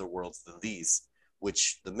there are other worlds than these,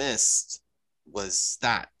 which The Mist was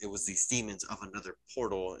that. It was these demons of another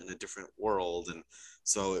portal in a different world. And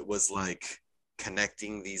so it was like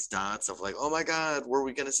connecting these dots of like, oh my God, where are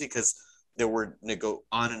we going to see? Because there were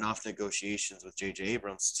on and off negotiations with J.J.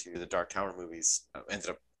 Abrams to the Dark Tower movies.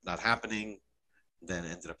 Ended up not happening, then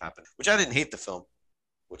ended up happening, which I didn't hate the film,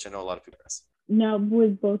 which I know a lot of people ask. Now,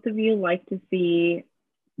 would both of you like to see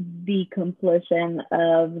the completion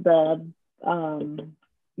of the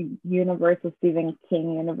universe of Stephen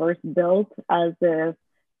King universe built, as a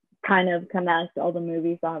kind of connect all the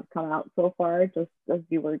movies that have come out so far, just as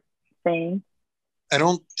you were saying? I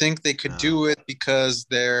don't think they could do it because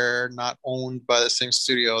they're not owned by the same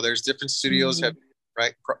studio. There's different studios have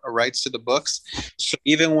rights to the books. So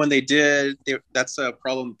even when they did, that's a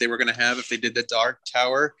problem they were going to have if they did the Dark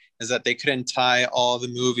Tower, is that they couldn't tie all the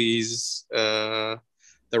movies the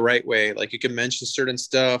right way. Like, you can mention certain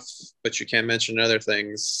stuff, but you can't mention other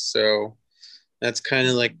things. So That's kind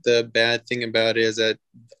of like the bad thing about it is that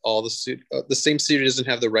the same studio doesn't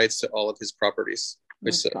have the rights to all of his properties.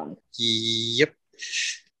 That's So, fun. yep.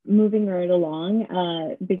 Moving right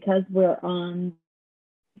along, because we're on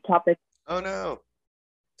topic. Oh no,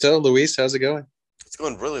 So, Luis, how's it going? it's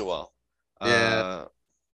going really well. Yeah.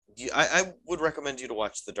 I would recommend you to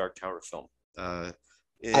watch the Dark Tower film. I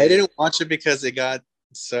it- didn't watch it because it got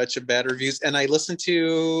such a bad reviews, and I listened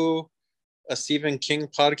to a Stephen King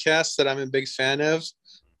podcast that I'm a big fan of,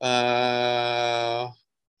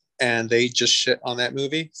 and they just shit on that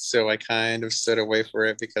movie, so I kind of stood away for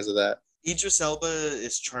it because of that. Idris Elba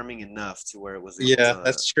is charming enough to where it was able Yeah, to,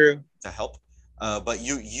 that's true. to help. But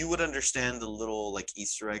you would understand the little like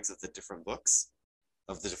Easter eggs of the different books,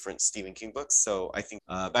 of the different Stephen King books. So I think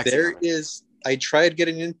back to There you, is. I tried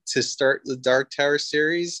getting in to start the Dark Tower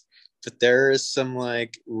series, but there is some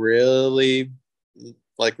like really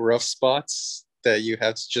like rough spots that you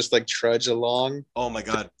have to just like trudge along. Oh my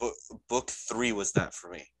god, book 3 was that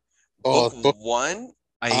for me. Oh, Book 1,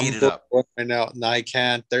 I ate it book up. one right now. No, I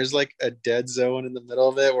can't. There's like a dead zone in the middle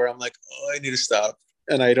of it where I'm like, oh, I need to stop,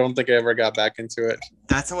 and I don't think I ever got back into it.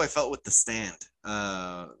 That's how I felt with The Stand.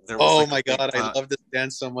 There was Oh like a my big god, I plot. love this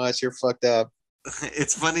band so much. You're fucked up.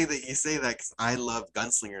 It's funny that you say that because I love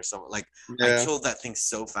Gunslinger so like I Yeah, killed that thing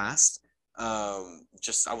so fast.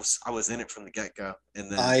 Just I was in it from the get go,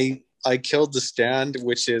 and then I killed the Stand,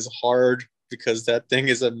 which is hard because that thing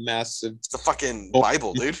is a massive it's the fucking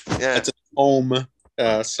Bible, dude. Yeah, it's a home.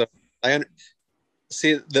 So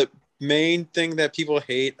see the main thing that people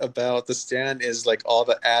hate about the Stand is like all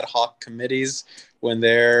the ad hoc committees when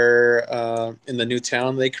they're in the new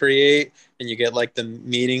town they create, and you get like the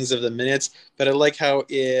meetings of the minutes. But I like how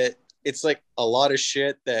it's like a lot of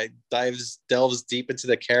shit that delves deep into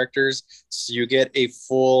the characters, so you get a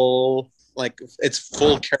full like it's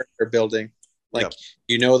full character building. Like Yep.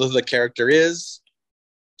 you know who the character is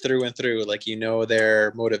through and through. Like you know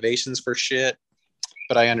their motivations for shit.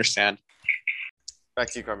 But I understand. back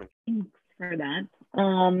to you, Carmen. Thanks for that.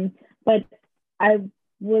 But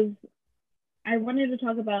I wanted to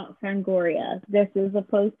talk about Fangoria. This is a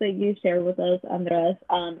post that you shared with us, Andres.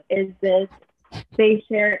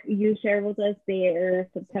 You shared with us their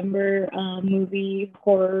September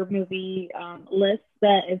horror movie list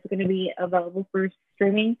that is going to be available for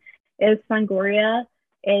streaming. Is Fangoria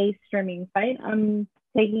a streaming site? I'm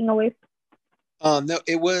taking away. No,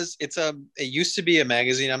 it used to be a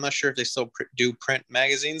magazine. I'm not sure if they still do print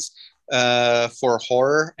magazines for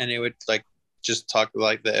horror, and it would like just talk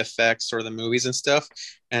like the effects or the movies and stuff.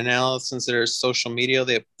 And now since there's social media,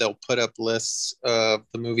 they'll put up lists of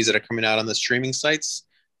the movies that are coming out on the streaming sites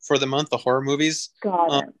for the month, the horror movies.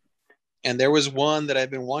 Got it. And there was one that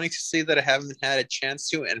I've been wanting to see that I haven't had a chance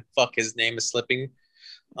to, and fuck, his name is slipping.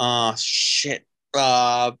 Shit.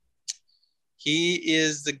 He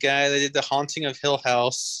is the guy that did The Haunting of Hill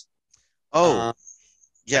House. Oh, I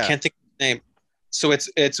yeah. can't think of his name. So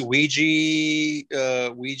it's Ouija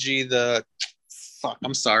the fuck.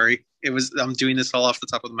 I'm sorry. I'm doing this all off the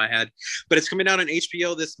top of my head, but it's coming out on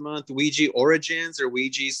HBO this month. Ouija Origins or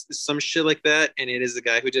Ouija's some shit like that, and it is the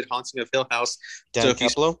guy who did Haunting of Hill House. Dan So if you-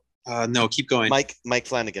 Capello, No, keep going. Mike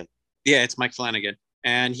Flanagan. Yeah, it's Mike Flanagan,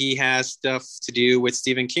 and he has stuff to do with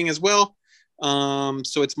Stephen King as well.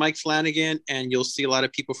 So it's Mike Flanagan, and you'll see a lot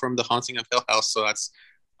of people from The Haunting of Hill House. So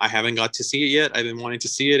I haven't got to see it yet. I've been wanting to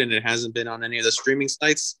see it, and it hasn't been on any of the streaming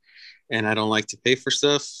sites. And I don't like to pay for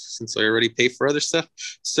stuff since I already pay for other stuff.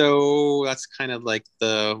 So that's kind of like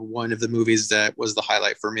one of the movies that was the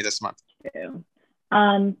highlight for me this month. Too.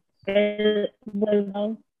 It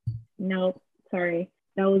was no, sorry,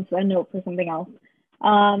 that was a note for something else.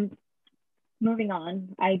 Moving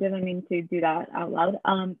on, I didn't mean to do that out loud.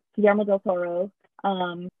 Guillermo del Toro,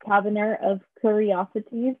 Cabinet of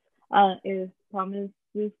Curiosities, is promises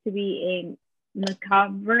to be a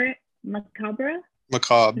macabre,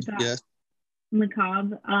 Yes.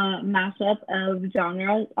 macabre mashup of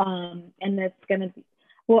genres, and it's gonna be,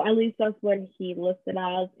 well, at least that's what he listed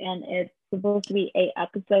as, and it's supposed to be 8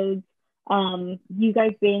 episodes. You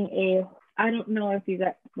guys being I don't know if you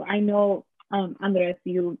guys, I know, Andres,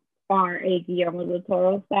 you are a Guillermo del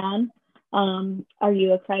Toro fan. Are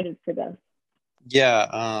you excited for this?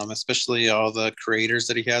 Yeah, especially all the creators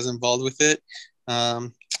that he has involved with it.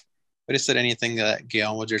 But I said anything that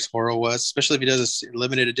Guillermo del Toro was, especially if he does a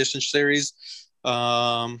limited edition series,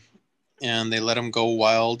 and they let him go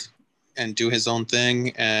wild and do his own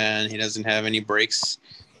thing, and he doesn't have any breaks.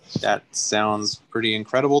 That sounds pretty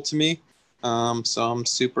incredible to me. So I'm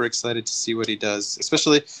super excited to see what he does.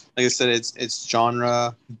 Especially, like I said, it's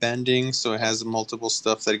genre bending, so it has multiple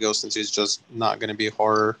stuff that it goes into. It's just not going to be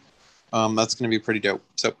horror. That's going to be pretty dope.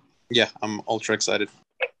 So Yeah, I'm ultra excited.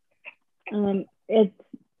 It's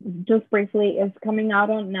just briefly, it's coming out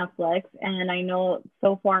on Netflix, and I know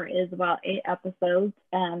so far is about 8 episodes.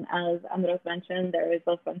 And as Andres mentioned, there is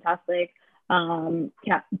a fantastic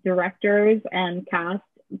directors and cast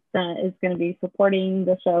that is going to be supporting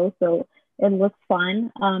the show. So it looks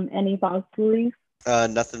fun. Any thoughts, Luis?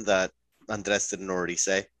 Nothing that Andres didn't already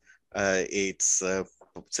say. It's I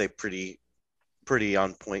would say pretty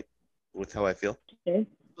on point with how I feel. Okay.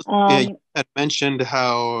 Yeah, you had mentioned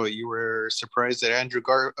how you were surprised that Andrew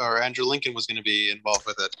Lincoln was going to be involved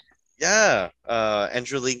with it. Yeah,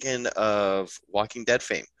 Andrew Lincoln of Walking Dead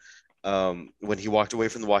fame. When he walked away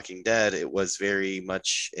from The Walking Dead, it was very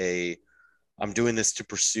much I'm doing this to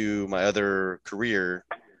pursue my other career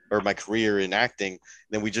or my career in acting. And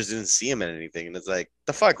then we just didn't see him in anything, and it's like,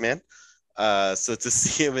 the fuck, man. So to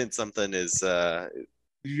see him in something is You're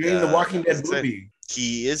in the Walking Dead exciting. movie.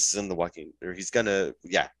 He is in the Walking, or he's gonna,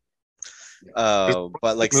 yeah.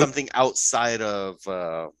 But like something outside of,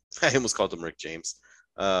 I almost called him Rick James,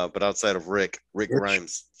 but outside of Rick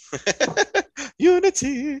Grimes,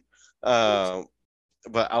 Unity. But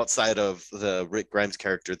outside of the Rick Grimes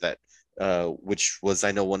character that, which was,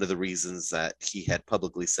 I know, one of the reasons that he had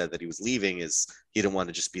publicly said that he was leaving is he didn't want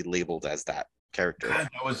to just be labeled as that character. God,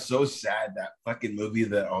 that was so sad. That fucking movie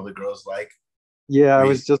that all the girls like. Yeah, I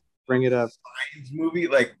was just bringing it up. Science movie,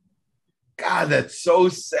 like, God, that's so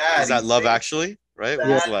sad. Is that Love Actually? Right? It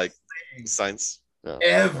was like science. Yeah.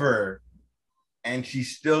 Ever. And she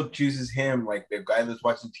still chooses him, like the guy that's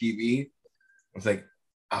watching TV. It's like,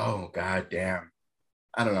 oh, god damn.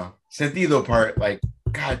 I don't know. Sentido part, like,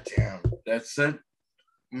 god damn. That's it.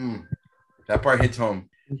 That part hits home.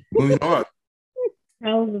 Moving on.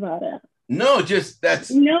 Tell us about it. No, just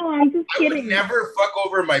that's. No, I'm just I kidding. would never fuck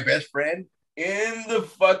over my best friend in the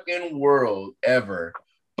fucking world ever.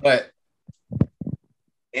 But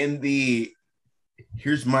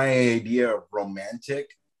here's my idea of romantic.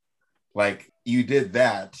 Like, you did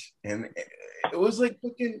that, and it was like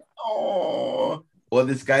fucking, oh, well,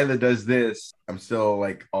 this guy that does this, I'm still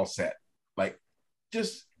like all set. Like,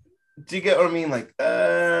 just, do you get what I mean? Like,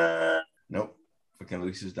 nope, fucking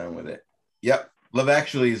Luis is done with it. Yep, Love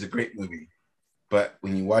Actually is a great movie, but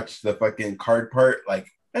when you watch the fucking card part, like,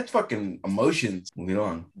 that's fucking emotions. Moving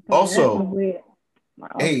on. Also,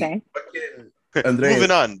 okay. hey, fucking Andres,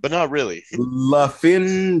 Moving on, but not really. La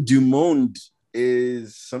Fin du Monde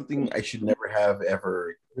is something I should never have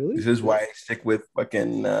ever. Really? This is why I stick with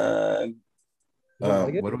fucking what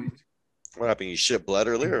do we? What happened? You shit blood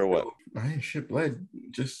earlier or what? I shit blood.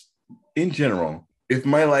 Just in general. If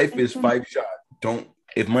my life is 5 shots,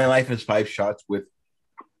 if my life is 5 shots with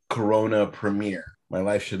Corona Premier, my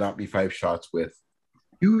life should not be 5 shots with.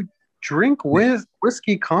 You drink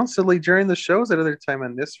whiskey constantly during the shows at other time,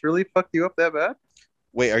 and this really fucked you up that bad?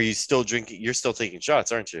 Wait, are you still drinking? You're still taking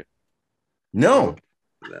shots, aren't you? No.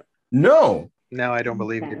 Now I don't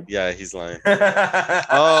believe you. Yeah, he's lying.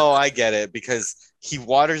 Oh, I get it, because he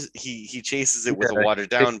chases it with a watered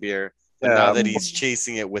down beer, but now that he's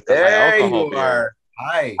chasing it with the high There alcohol you beer. are.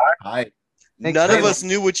 Hi. None of us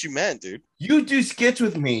knew what you meant, dude. You do skits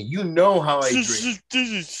with me. You know how I drink.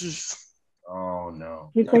 Oh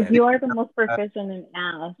no. Because you are the most proficient in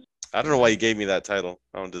ass. I don't know why you gave me that title.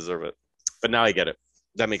 I don't deserve it. But now I get it.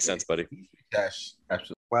 That makes sense, buddy. Dash,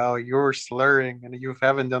 absolutely. Wow, you're slurring, and you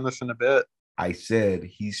haven't done this in a bit. I said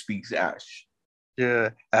he speaks Ash. Yeah,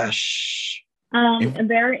 Ash.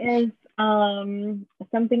 There is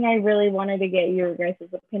something I really wanted to get your guys'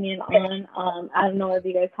 opinion on. I don't know if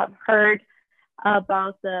you guys have heard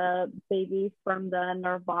about the baby from the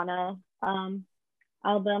Nirvana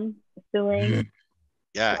album suing.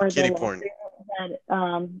 Yeah, kitty porn. That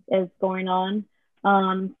is going on.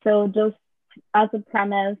 So just as a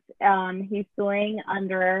premise, he's suing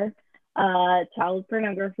under child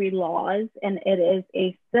pornography laws, and it is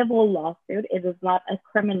a civil lawsuit. It is not a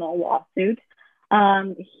criminal lawsuit.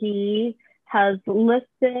 He has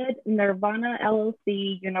listed Nirvana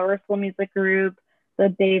LLC, Universal Music Group, the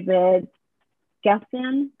David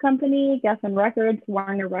Geffen Company, Geffen Records,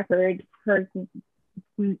 Warner Records,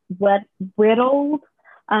 Whittled,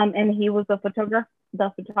 and he was the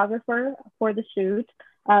photographer for the shoot.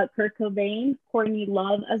 Kurt Cobain, Courtney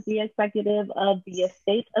Love as the executive of the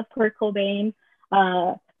estate of Kurt Cobain,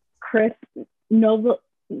 Chris Novoselic,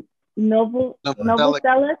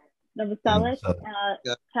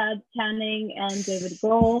 Ted Channing, and David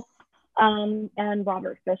Grohl, and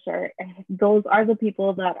Robert Fisher. Those are the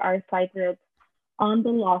people that are cited on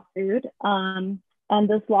the lawsuit. And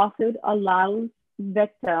this lawsuit allows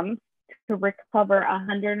victims to recover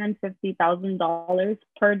 $150,000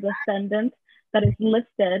 per descendant that is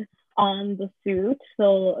listed on the suit.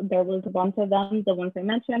 So there was a bunch of them, the ones I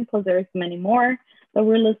mentioned, because there's many more that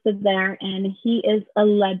were listed there. And he is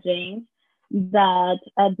alleging that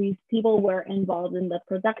these people were involved in the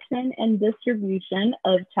production and distribution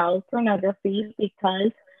of child pornography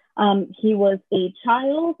because he was a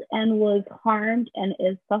child and was harmed and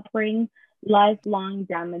is suffering lifelong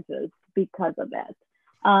damages because of it.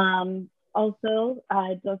 Also,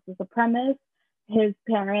 just as a premise, his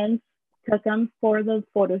parents took him for the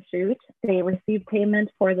photo shoot. They received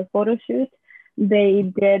payment for the photo shoot. They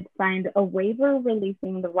did sign a waiver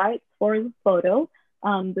releasing the rights for the photo.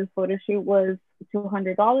 The photo shoot was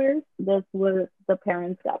 $200. This was the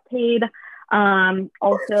parents got paid.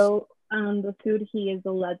 Also, the suit, he is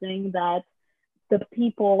alleging that the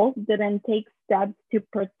people didn't take steps to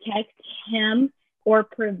protect him or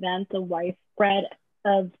prevent the widespread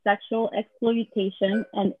of sexual exploitation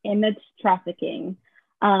and image trafficking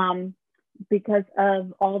because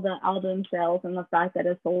of all the album sales and the fact that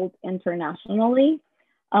it's sold internationally.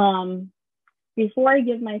 Before I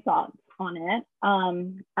give my thoughts on it,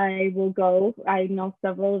 I will go. I know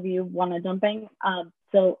several of you want to jump in.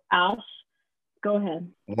 So Ash, go ahead.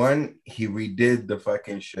 One, he redid the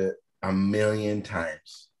fucking shit a million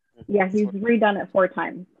times. Yeah, he's redone it 4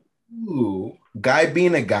 times. Ooh, guy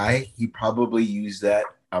being a guy, he probably used that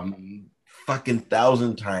fucking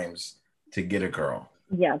 1,000 times to get a girl.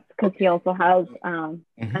 Yes, because he also has a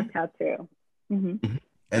tattoo.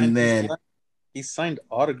 And then he signed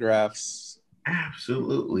autographs.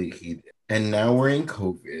 Absolutely, he did. And now we're in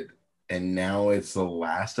COVID, and now it's the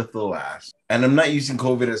last of the last. And I'm not using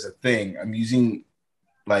COVID as a thing. I'm using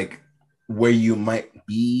like where you might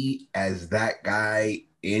be as that guy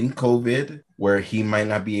in COVID, where he might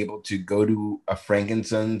not be able to go to a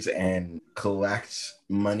Frankenson's and collect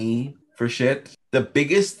money for shit. The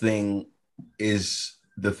biggest thing is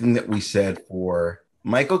the thing that we said for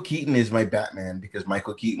Michael Keaton is my Batman because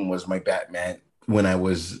Michael Keaton was my Batman when I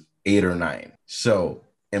was 8 or 9. So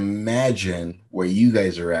imagine where you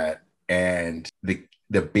guys are at, and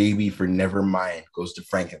the baby for Nevermind goes to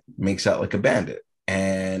Franken, makes out like a bandit.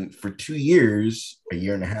 And for 2 years, a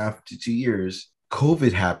year and a half to 2 years,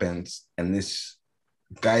 COVID happens, and this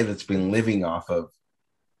guy that's been living off of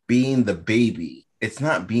being the baby, it's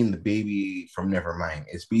not being the baby from Nevermind,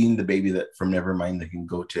 it's being the baby that from Nevermind that can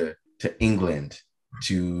go to England,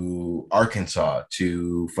 to Arkansas,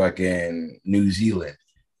 to fucking New Zealand,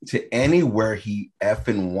 to anywhere he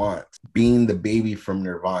effing wants, being the baby from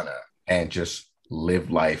Nirvana, and just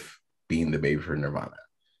live life being the baby from Nirvana.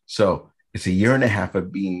 So it's a year and a half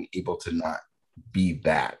of being able to not be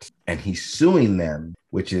that. And he's suing them,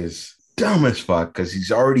 which is dumb as fuck because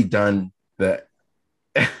he's already done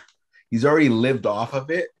he's already lived off of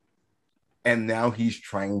it. And now he's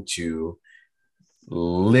trying to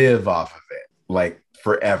live off of it like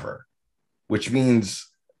forever, which means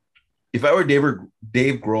if I were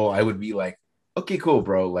Dave Grohl, I would be like, okay, cool,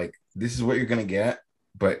 bro. Like, this is what you're going to get,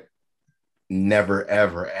 but never,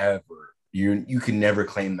 ever, ever. You can never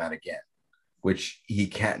claim that again, which he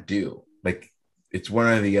can't do. Like, it's one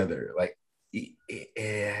or the other. Like,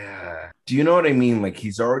 yeah. Do you know what I mean? Like,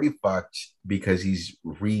 he's already fucked because he's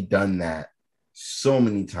redone that so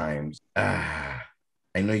many times.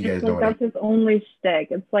 I know you guys know that's his only shtick.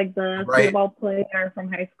 It's like the Right. football player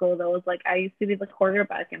from high school that was like, I used to be the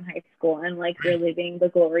quarterback in high school and like reliving the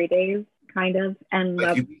glory days, kind of. And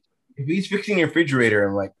Like, that's, if he's fixing your refrigerator,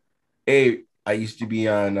 I'm like, hey, I used to be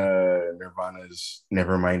on Nirvana's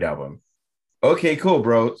Nevermind album. Okay, cool,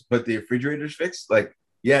 bro. But the refrigerator's fixed? Like,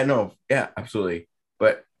 yeah, no, yeah, absolutely.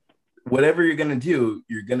 But whatever you're gonna do,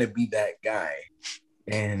 you're gonna be that guy.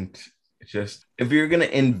 And it's just, if you're gonna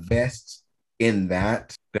invest in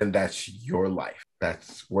that, then that's your life.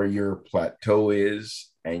 That's where your plateau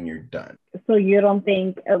is, and you're done. so you don't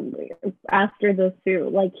think after the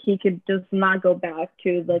suit, like he could just not go back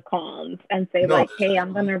to the cons and say No. like, hey,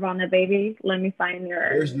 I'm the Nirvana baby. Let me sign your.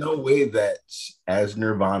 There's no way that as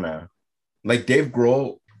Nirvana, like Dave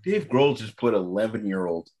Grohl just put an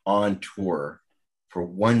 11-year-old on tour for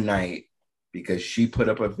one night because she put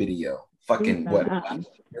up a video. Fucking what? Last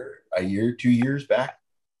year, a year, 2 years back.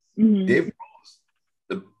 Mhm. Dave Grohl's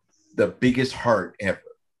the biggest heart ever.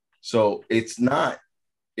 So it's not,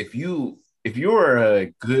 if you're a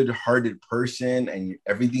good-hearted person and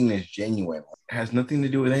everything is genuine, it has nothing to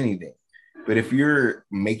do with anything. But if you're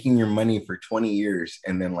making your money for 20 years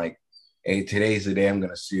and then like, hey, today's the day I'm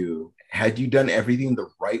gonna sue, had you done everything the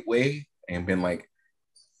right way and been like,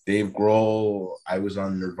 Dave Grohl, I was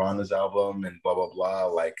on Nirvana's album and blah blah blah,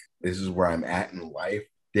 like this is where I'm at in life,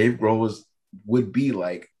 Dave Grohl would be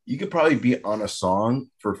like, you could probably be on a song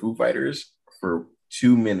for Foo Fighters for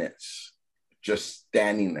 2 minutes just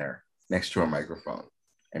standing there next to a microphone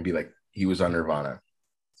and be like, he was on Nirvana,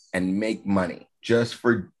 and make money just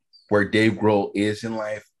for where Dave Grohl is in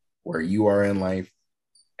life, where you are in life,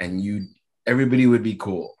 and everybody would be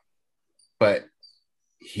cool. But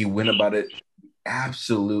he went about it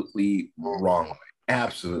absolutely wrong way.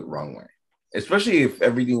 Absolute wrong way. Especially if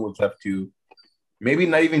everything was left to maybe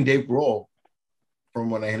not even Dave Grohl. From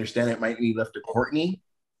what I understand, it might be left to Courtney.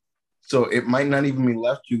 So it might not even be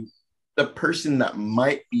left to the person that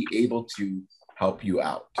might be able to help you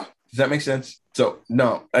out. Does that make sense? So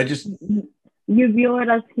no, you view it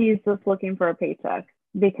as he's just looking for a paycheck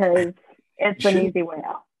because it's an easy way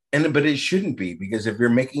out. But it shouldn't be, because if you're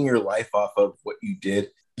making your life off of what you did,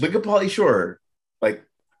 look at Pauly Shore. Like,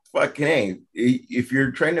 fucking hey, if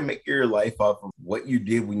you're trying to make your life off of what you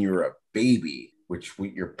did when you were a baby, which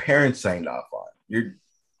your parents signed off on, you're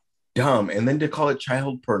dumb. And then to call it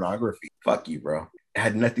child pornography, fuck you, bro. It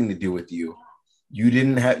had nothing to do with you. You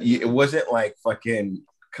didn't have, it wasn't like fucking,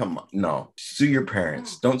 come on, no. Sue your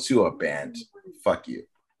parents. Don't sue a band. Fuck you.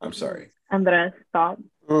 I'm sorry. Andres, thoughts?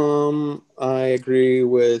 I agree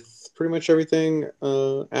with pretty much everything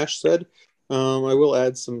Ash said. I will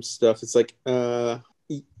add some stuff. It's like,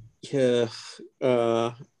 yes,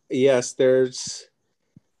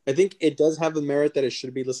 I think it does have the merit that it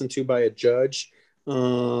should be listened to by a judge.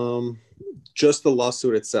 Just the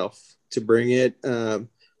lawsuit itself to bring it,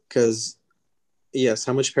 because yes,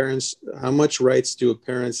 how much rights do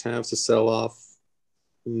parents have to sell off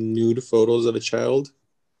nude photos of a child?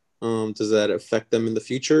 Does that affect them in the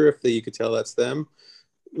future if you could tell that's them?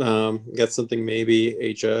 That's something maybe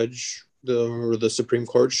a judge or the Supreme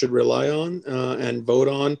Court should rely on and vote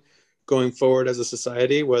on going forward as a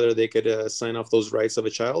society, whether they could sign off those rights of a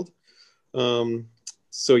child.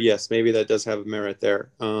 So yes, maybe that does have merit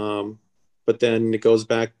there. But then it goes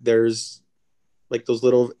back, there's like those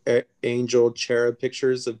little angel cherub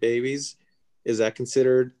pictures of babies. Is that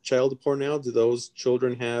considered child porn now? Do those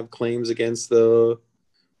children have claims against the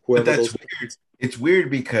whoever? But that's weird. It's weird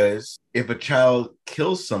because if a child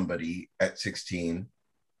kills somebody at 16,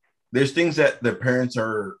 there's things that the parents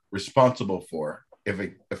are responsible for if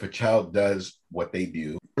a child does what they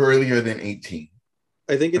do earlier than 18.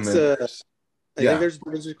 I think it's I think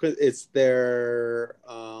it's their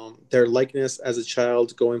likeness as a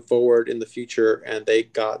child going forward in the future, and they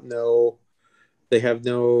have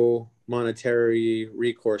no monetary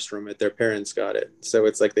recourse from it. Their parents got it, so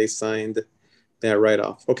it's like they signed that right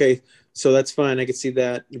off. Okay, so that's fine. I could see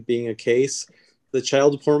that being a case. The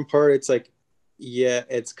child porn part, it's like, yeah,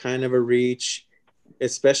 it's kind of a reach,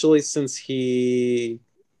 especially since he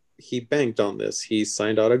banked on this. He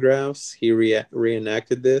signed autographs. He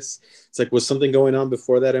reenacted this. It's like, was something going on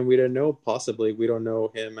before that and we didn't know? Possibly. We don't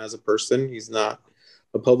know him as a person. He's not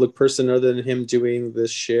a public person other than him doing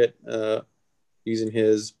this shit, using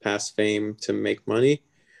his past fame to make money.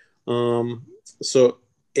 So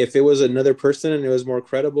if it was another person and it was more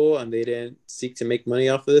credible and they didn't seek to make money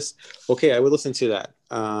off of this, okay, I would listen to that.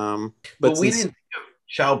 But we didn't think of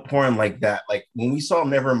child porn like that. Like when we saw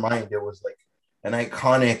Nevermind, there was like an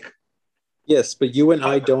iconic. Yes, but you and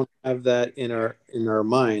I don't have that in our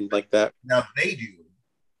mind like that. Now they do.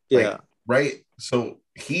 Yeah. Like, right. So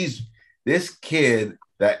this kid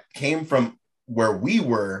that came from where we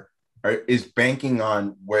were is banking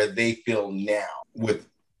on where they feel now with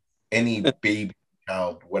any baby,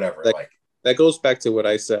 child, whatever. That goes back to what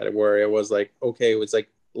I said, where it was like, okay, it was like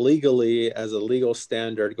legally, as a legal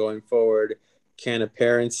standard going forward, can a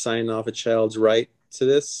parent sign off a child's right to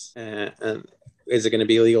this? And is it going to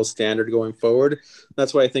be a legal standard going forward?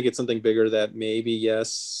 That's why I think it's something bigger that maybe,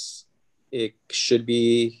 yes, it should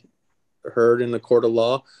be heard in the court of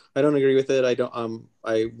law. I don't agree with it.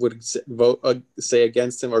 I would say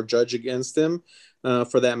against him or judge against him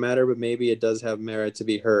for that matter, but maybe it does have merit to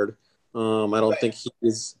be heard. I don't think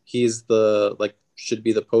he's the should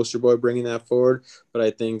be the poster boy bringing that forward, but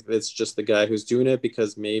I think it's just the guy who's doing it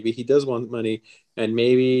because maybe he does want money, and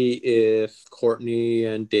maybe if Courtney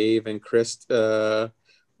and Dave and Chris were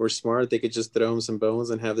smart, they could just throw him some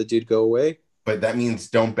bones and have the dude go away. But that means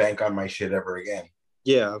don't bank on my shit ever again.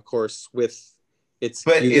 Yeah, of course. With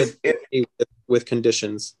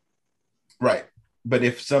conditions, right? But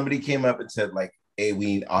if somebody came up and said like, "Hey, we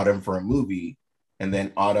need Autumn for a movie," and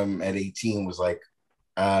then Autumn at 18 was like,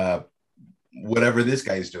 whatever this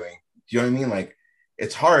guy's doing. Do you know what I mean? Like,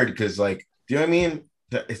 it's hard because, like, do you know what I mean?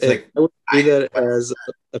 It's if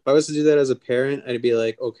I was to do that as a parent, I'd be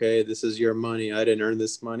like, okay, this is your money. I didn't earn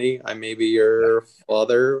this money. I may be your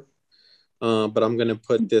father, but I'm gonna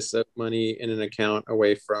put this money in an account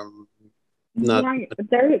away from. Right.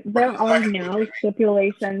 There are now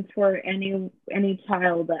stipulations for any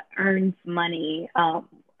child that earns money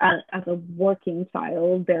as a working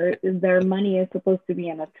child, their money is supposed to be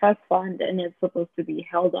in a trust fund and it's supposed to be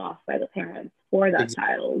held off by the parents for that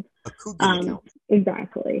child. A Coogan account.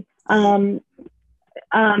 Exactly.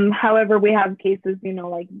 However, we have cases,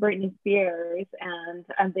 like Britney Spears,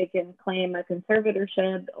 and they can claim a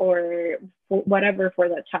conservatorship or whatever for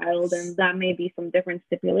that child, and that may be some different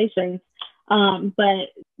stipulations. But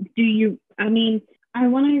I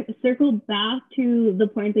want to circle back to the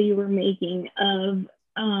point that you were making of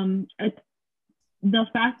the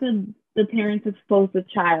fact that the parents exposed the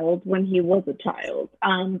child when he was a child,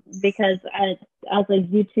 because as a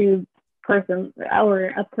YouTube person or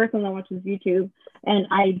a person that watches YouTube, and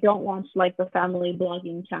I don't watch like the family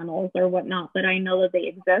blogging channels or whatnot, but I know that they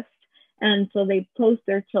exist, and so they post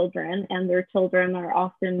their children, and their children are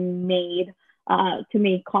often made to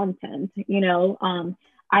make content.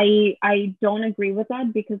 I don't agree with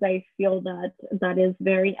that, because I feel that is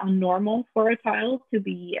very unnormal for a child to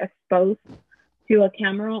be exposed to a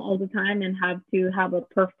camera all the time and have to have a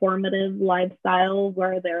performative lifestyle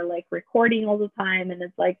where they're like recording all the time. And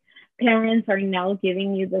it's like parents are now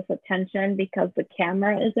giving you this attention because the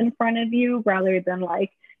camera is in front of you, rather than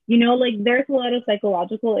like there's a lot of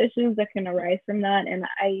psychological issues that can arise from that. And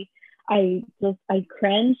I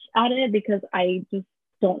cringe at it because I just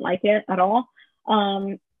don't like it at all.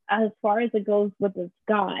 As far as it goes with this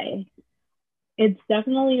guy, it's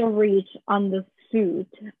definitely a reach on the suit.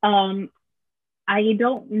 I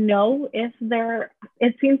don't know if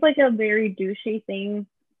it seems like a very douchey thing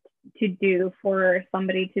to do for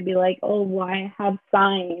somebody to be like, oh, well, I have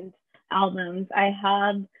signed albums. I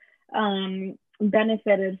have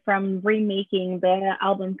benefited from remaking the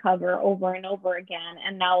album cover over and over again.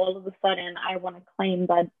 And now all of a sudden I want to claim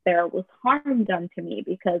that there was harm done to me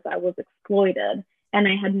because I was exploited. And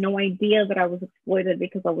I had no idea that I was exploited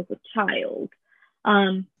because I was a child.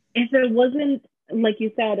 If it wasn't, like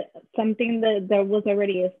you said, something that was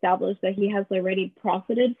already established, that he has already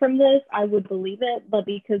profited from this, I would believe it. But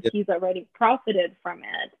because he's already profited from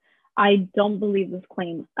it, I don't believe this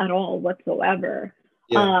claim at all whatsoever.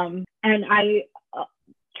 And I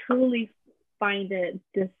truly find it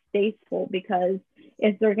distasteful, because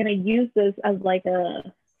if they're going to use this as like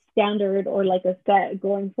a standard or like a set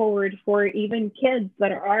going forward for even kids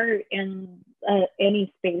that are in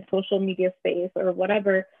any space, social media space or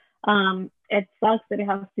whatever, it sucks that it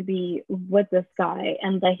has to be with this guy,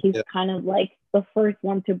 and that he's kind of like the first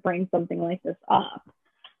one to bring something like this up.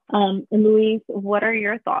 Luis, what are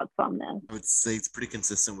your thoughts on this? I would say it's pretty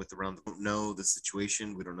consistent with we don't know the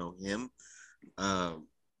situation, we don't know him.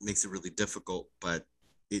 Makes it really difficult, but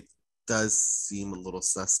it does seem a little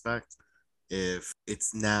suspect if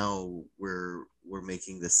it's now we're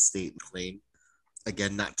making this statement claim.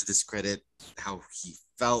 Again, not to discredit how he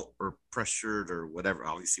felt or pressured or whatever.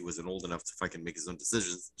 Obviously, he wasn't old enough to fucking make his own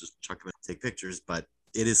decisions. Just chuck him and take pictures. But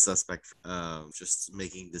it is suspect. Just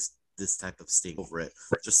making this type of sting over it.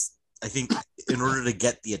 Just, I think, in order to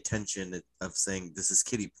get the attention of saying this is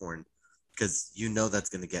kiddie porn, because that's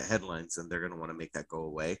going to get headlines and they're going to want to make that go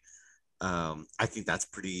away. I think that's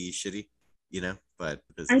pretty shitty, But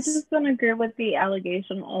I just don't agree with the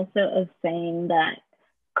allegation also of saying that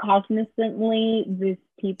cognizantly these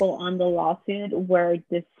people on the lawsuit were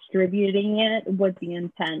distributing it with the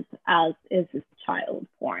intent as is child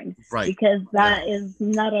porn, right? Because that is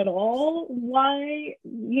not at all why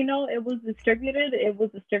it was distributed. It was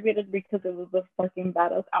distributed because it was a fucking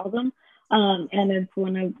badass album, and it's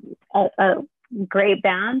one of a great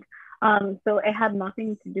band. So it had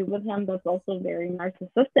nothing to do with him. That's also very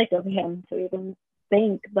narcissistic of him to even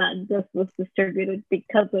think that this was distributed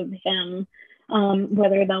because of him.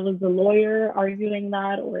 Whether that was the lawyer arguing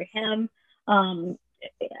that or him,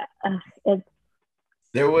 it's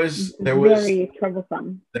very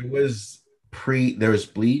troublesome. There was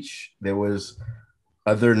Bleach, there was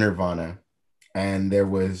other Nirvana, and there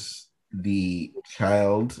was the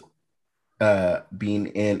child being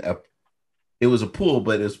in it was a pool,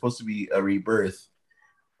 but it was supposed to be a rebirth,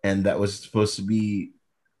 and that was supposed to be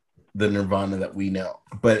the Nirvana that we know.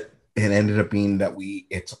 But it ended up being that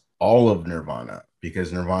it's all of Nirvana,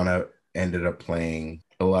 because Nirvana ended up playing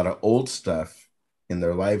a lot of old stuff in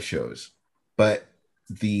their live shows. But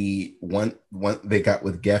the one they got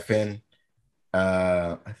with Geffen,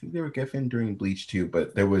 I think they were Geffen during Bleach too,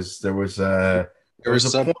 but there was Sub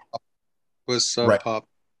Pop.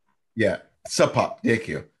 Yeah, Sub Pop. Thank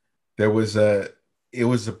you. It was a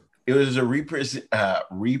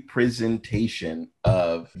representation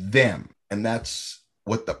of them, and that's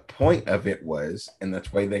what the point of it was, and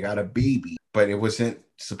that's why they got a baby. But it wasn't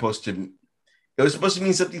supposed to. It was supposed to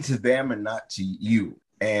mean something to them and not to you.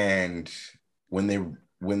 And when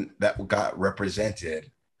that got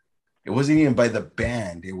represented, It wasn't even by the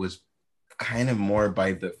band. It was kind of more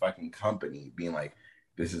by the fucking company being like,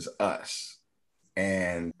 this is us.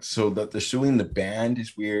 And so that they're suing the band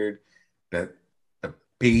is weird. That the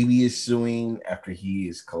baby is suing after he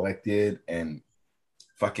is collected and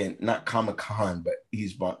fucking not Comic-Con, but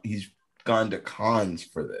he's gone to cons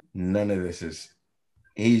for this. None of this is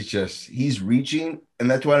he's reaching,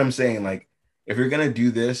 and that's what I'm saying. Like, if you're gonna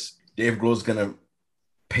do this, Dave Grohl's gonna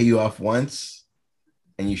pay you off once,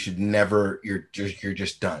 and you should never. You're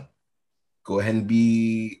just done. Go ahead and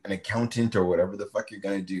be an accountant or whatever the fuck you're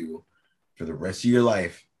gonna do for the rest of your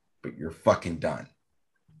life, but you're fucking done.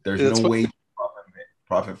 There's no way to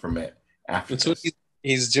profit from it after That's this. what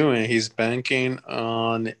he's doing. He's banking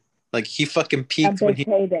on, like, he fucking peaked when he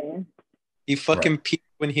fucking peaked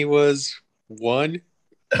when he was one.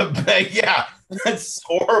 Yeah, that's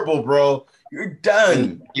horrible, bro. You're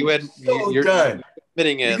done. You're done.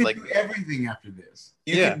 Admitting You it, could like, do everything after this.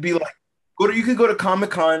 You could be like, you could go to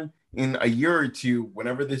Comic-Con in a year or two,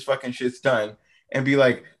 whenever this fucking shit's done, and be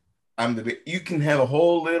like, you can have a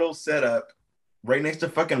whole little setup right next to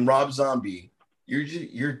fucking Rob Zombie.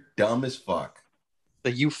 You're dumb as fuck.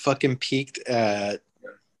 like you fucking peaked at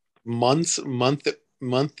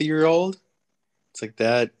month-year-old. It's like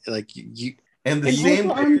that, like you. And the and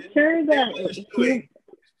same. Also, I'm sure that he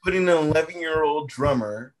putting an 11-year-old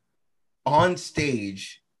drummer on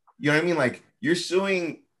stage. You know what I mean? Like, you're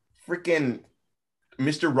suing freaking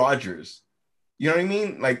Mr. Rogers. You know what I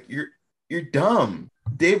mean? Like, you're dumb.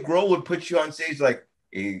 Dave Grohl would put you on stage like,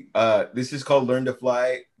 hey, this is called Learn to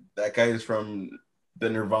Fly. That guy is from the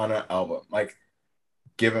Nirvana album. Like,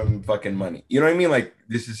 give him fucking money. You know what I mean? Like,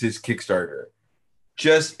 this is his Kickstarter.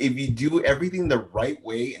 Just if you do everything the right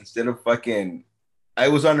way instead of fucking, I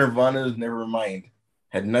was on Nirvana's Nevermind,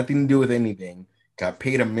 had nothing to do with anything, got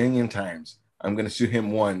paid 1 million times. I'm gonna sue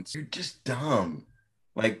him once. You're just dumb.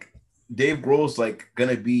 Like, Dave Grohl's like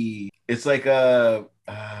gonna be. It's like what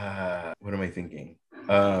am I thinking?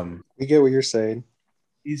 We get what you're saying.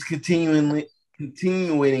 He's continuing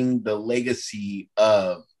the legacy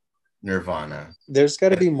of Nirvana. There's got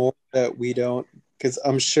to be more that we don't, because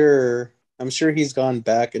I'm sure he's gone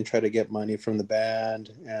back and tried to get money from the band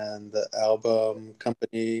and the album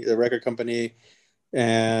company, the record company,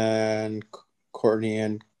 and Courtney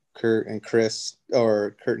and Kurt and Chris,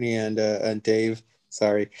 or Courtney and Dave,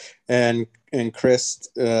 sorry, and Chris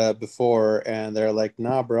before, and they're like,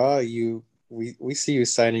 nah, bro, we see you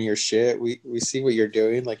signing your shit. We see what you're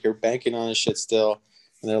doing. Like, you're banking on this shit still.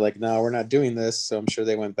 And they're like, no, we're not doing this. So I'm sure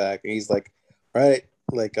they went back. And he's like, all right,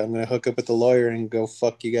 like, I'm going to hook up with the lawyer and go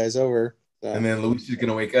fuck you guys over. So. And then Luis is going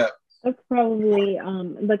to wake up. That's probably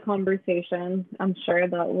the conversation I'm sure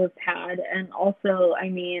that was had. And also, I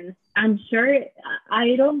mean, I'm sure,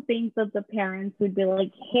 I don't think that the parents would be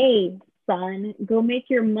like, hey, son, go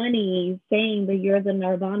make your money saying that you're the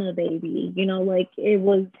Nirvana baby. You know, like, it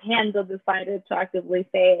was him that decided to actively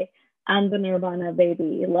say, I'm the Nirvana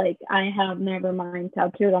baby. Like, I have Nevermind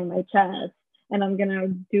tattooed on my chest and I'm going to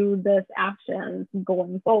do this action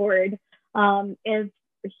going forward. If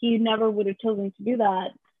he never would have chosen to do that,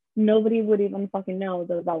 nobody would even fucking know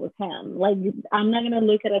that was him. Like, I'm not gonna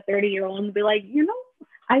look at a 30-year-old and be like, you know,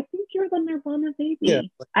 I think you're the Nirvana baby. Yeah,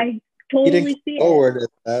 I totally see it.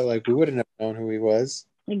 Like, we wouldn't have known who he was.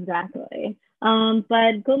 Exactly.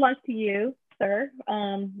 But good luck to you, sir,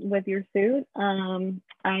 with your suit.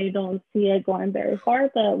 I don't see it going very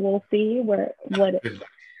far, but we'll see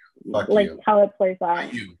how it plays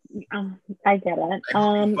out. I get it.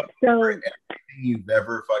 So everything you've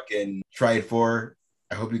ever fucking tried for,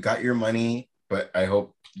 I hope you got your money, but I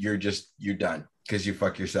hope you're done because you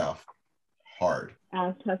fuck yourself hard.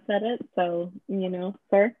 Ash has said it, so, you know,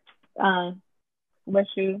 sir, wish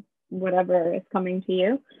you whatever is coming to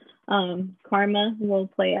you. Karma will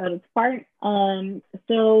play out its part.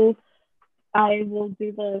 So I will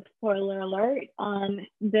do the spoiler alert.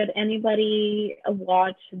 Did anybody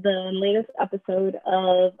watch the latest episode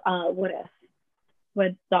of What If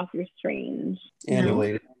with Doctor Strange?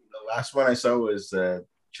 The last one I saw was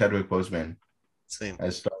Chadwick Boseman. Same.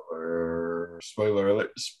 As Star-Lord. Spoiler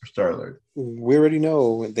alert. Star-Lord. We already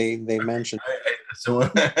know they mentioned. So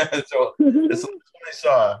that's the last one I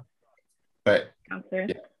saw. But yeah.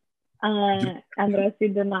 Andres, you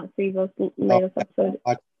did not see the latest episode.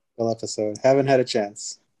 Haven't had a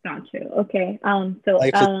chance. Got you. Okay.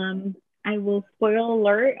 I will spoil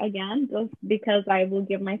alert again, just because I will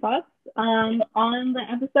give my thoughts on the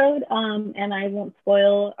episode, and I won't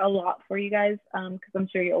spoil a lot for you guys, because I'm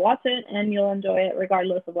sure you'll watch it and you'll enjoy it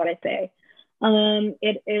regardless of what I say.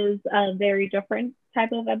 It is a very different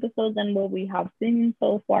type of episode than what we have seen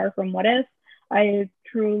so far from What If. I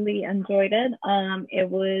truly enjoyed it. It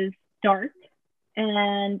was dark,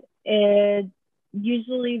 and it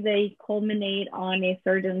usually they culminate on a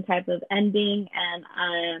certain type of ending,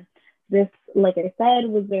 and this, like I said,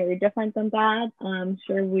 was very different than that. I'm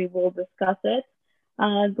sure we will discuss it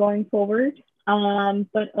going forward.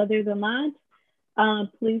 But other than that,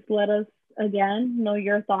 please let us again know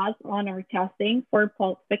your thoughts on our casting for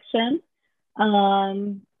Pulp Fiction.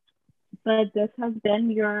 But this has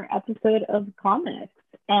been your episode of comics,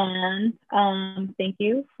 and thank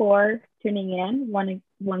you for tuning in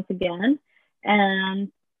once again.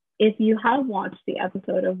 And if you have watched the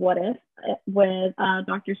episode of What If with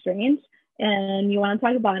Doctor Strange and you want to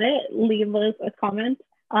talk about it, leave us a comment,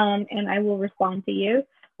 and I will respond to you,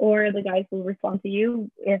 or the guys will respond to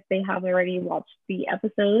you if they have already watched the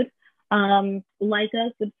episode. Like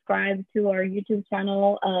us, subscribe to our YouTube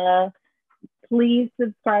channel. Please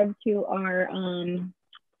subscribe to our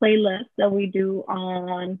playlist that we do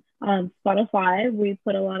on Spotify. We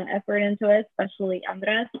put a lot of effort into it, especially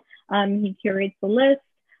Andres. He curates the list,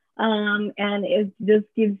 and it just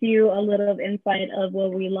gives you a little insight of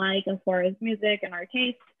what we like as far as music and our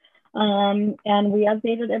taste. And we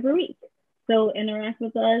update it every week. So interact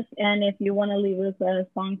with us, and if you want to leave us a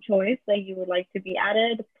song choice that you would like to be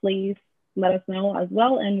added, please let us know as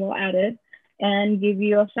well, and we'll add it and give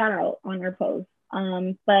you a shout out on our post.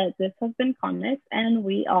 But this has been Comics, and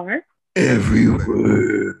we are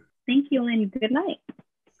Everywhere. Thank you, and good night.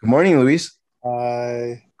 Good morning, Luis.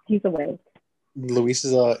 He's awake. Luis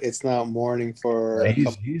is it's not morning for a He's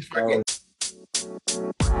couple freaking.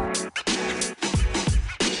 hours.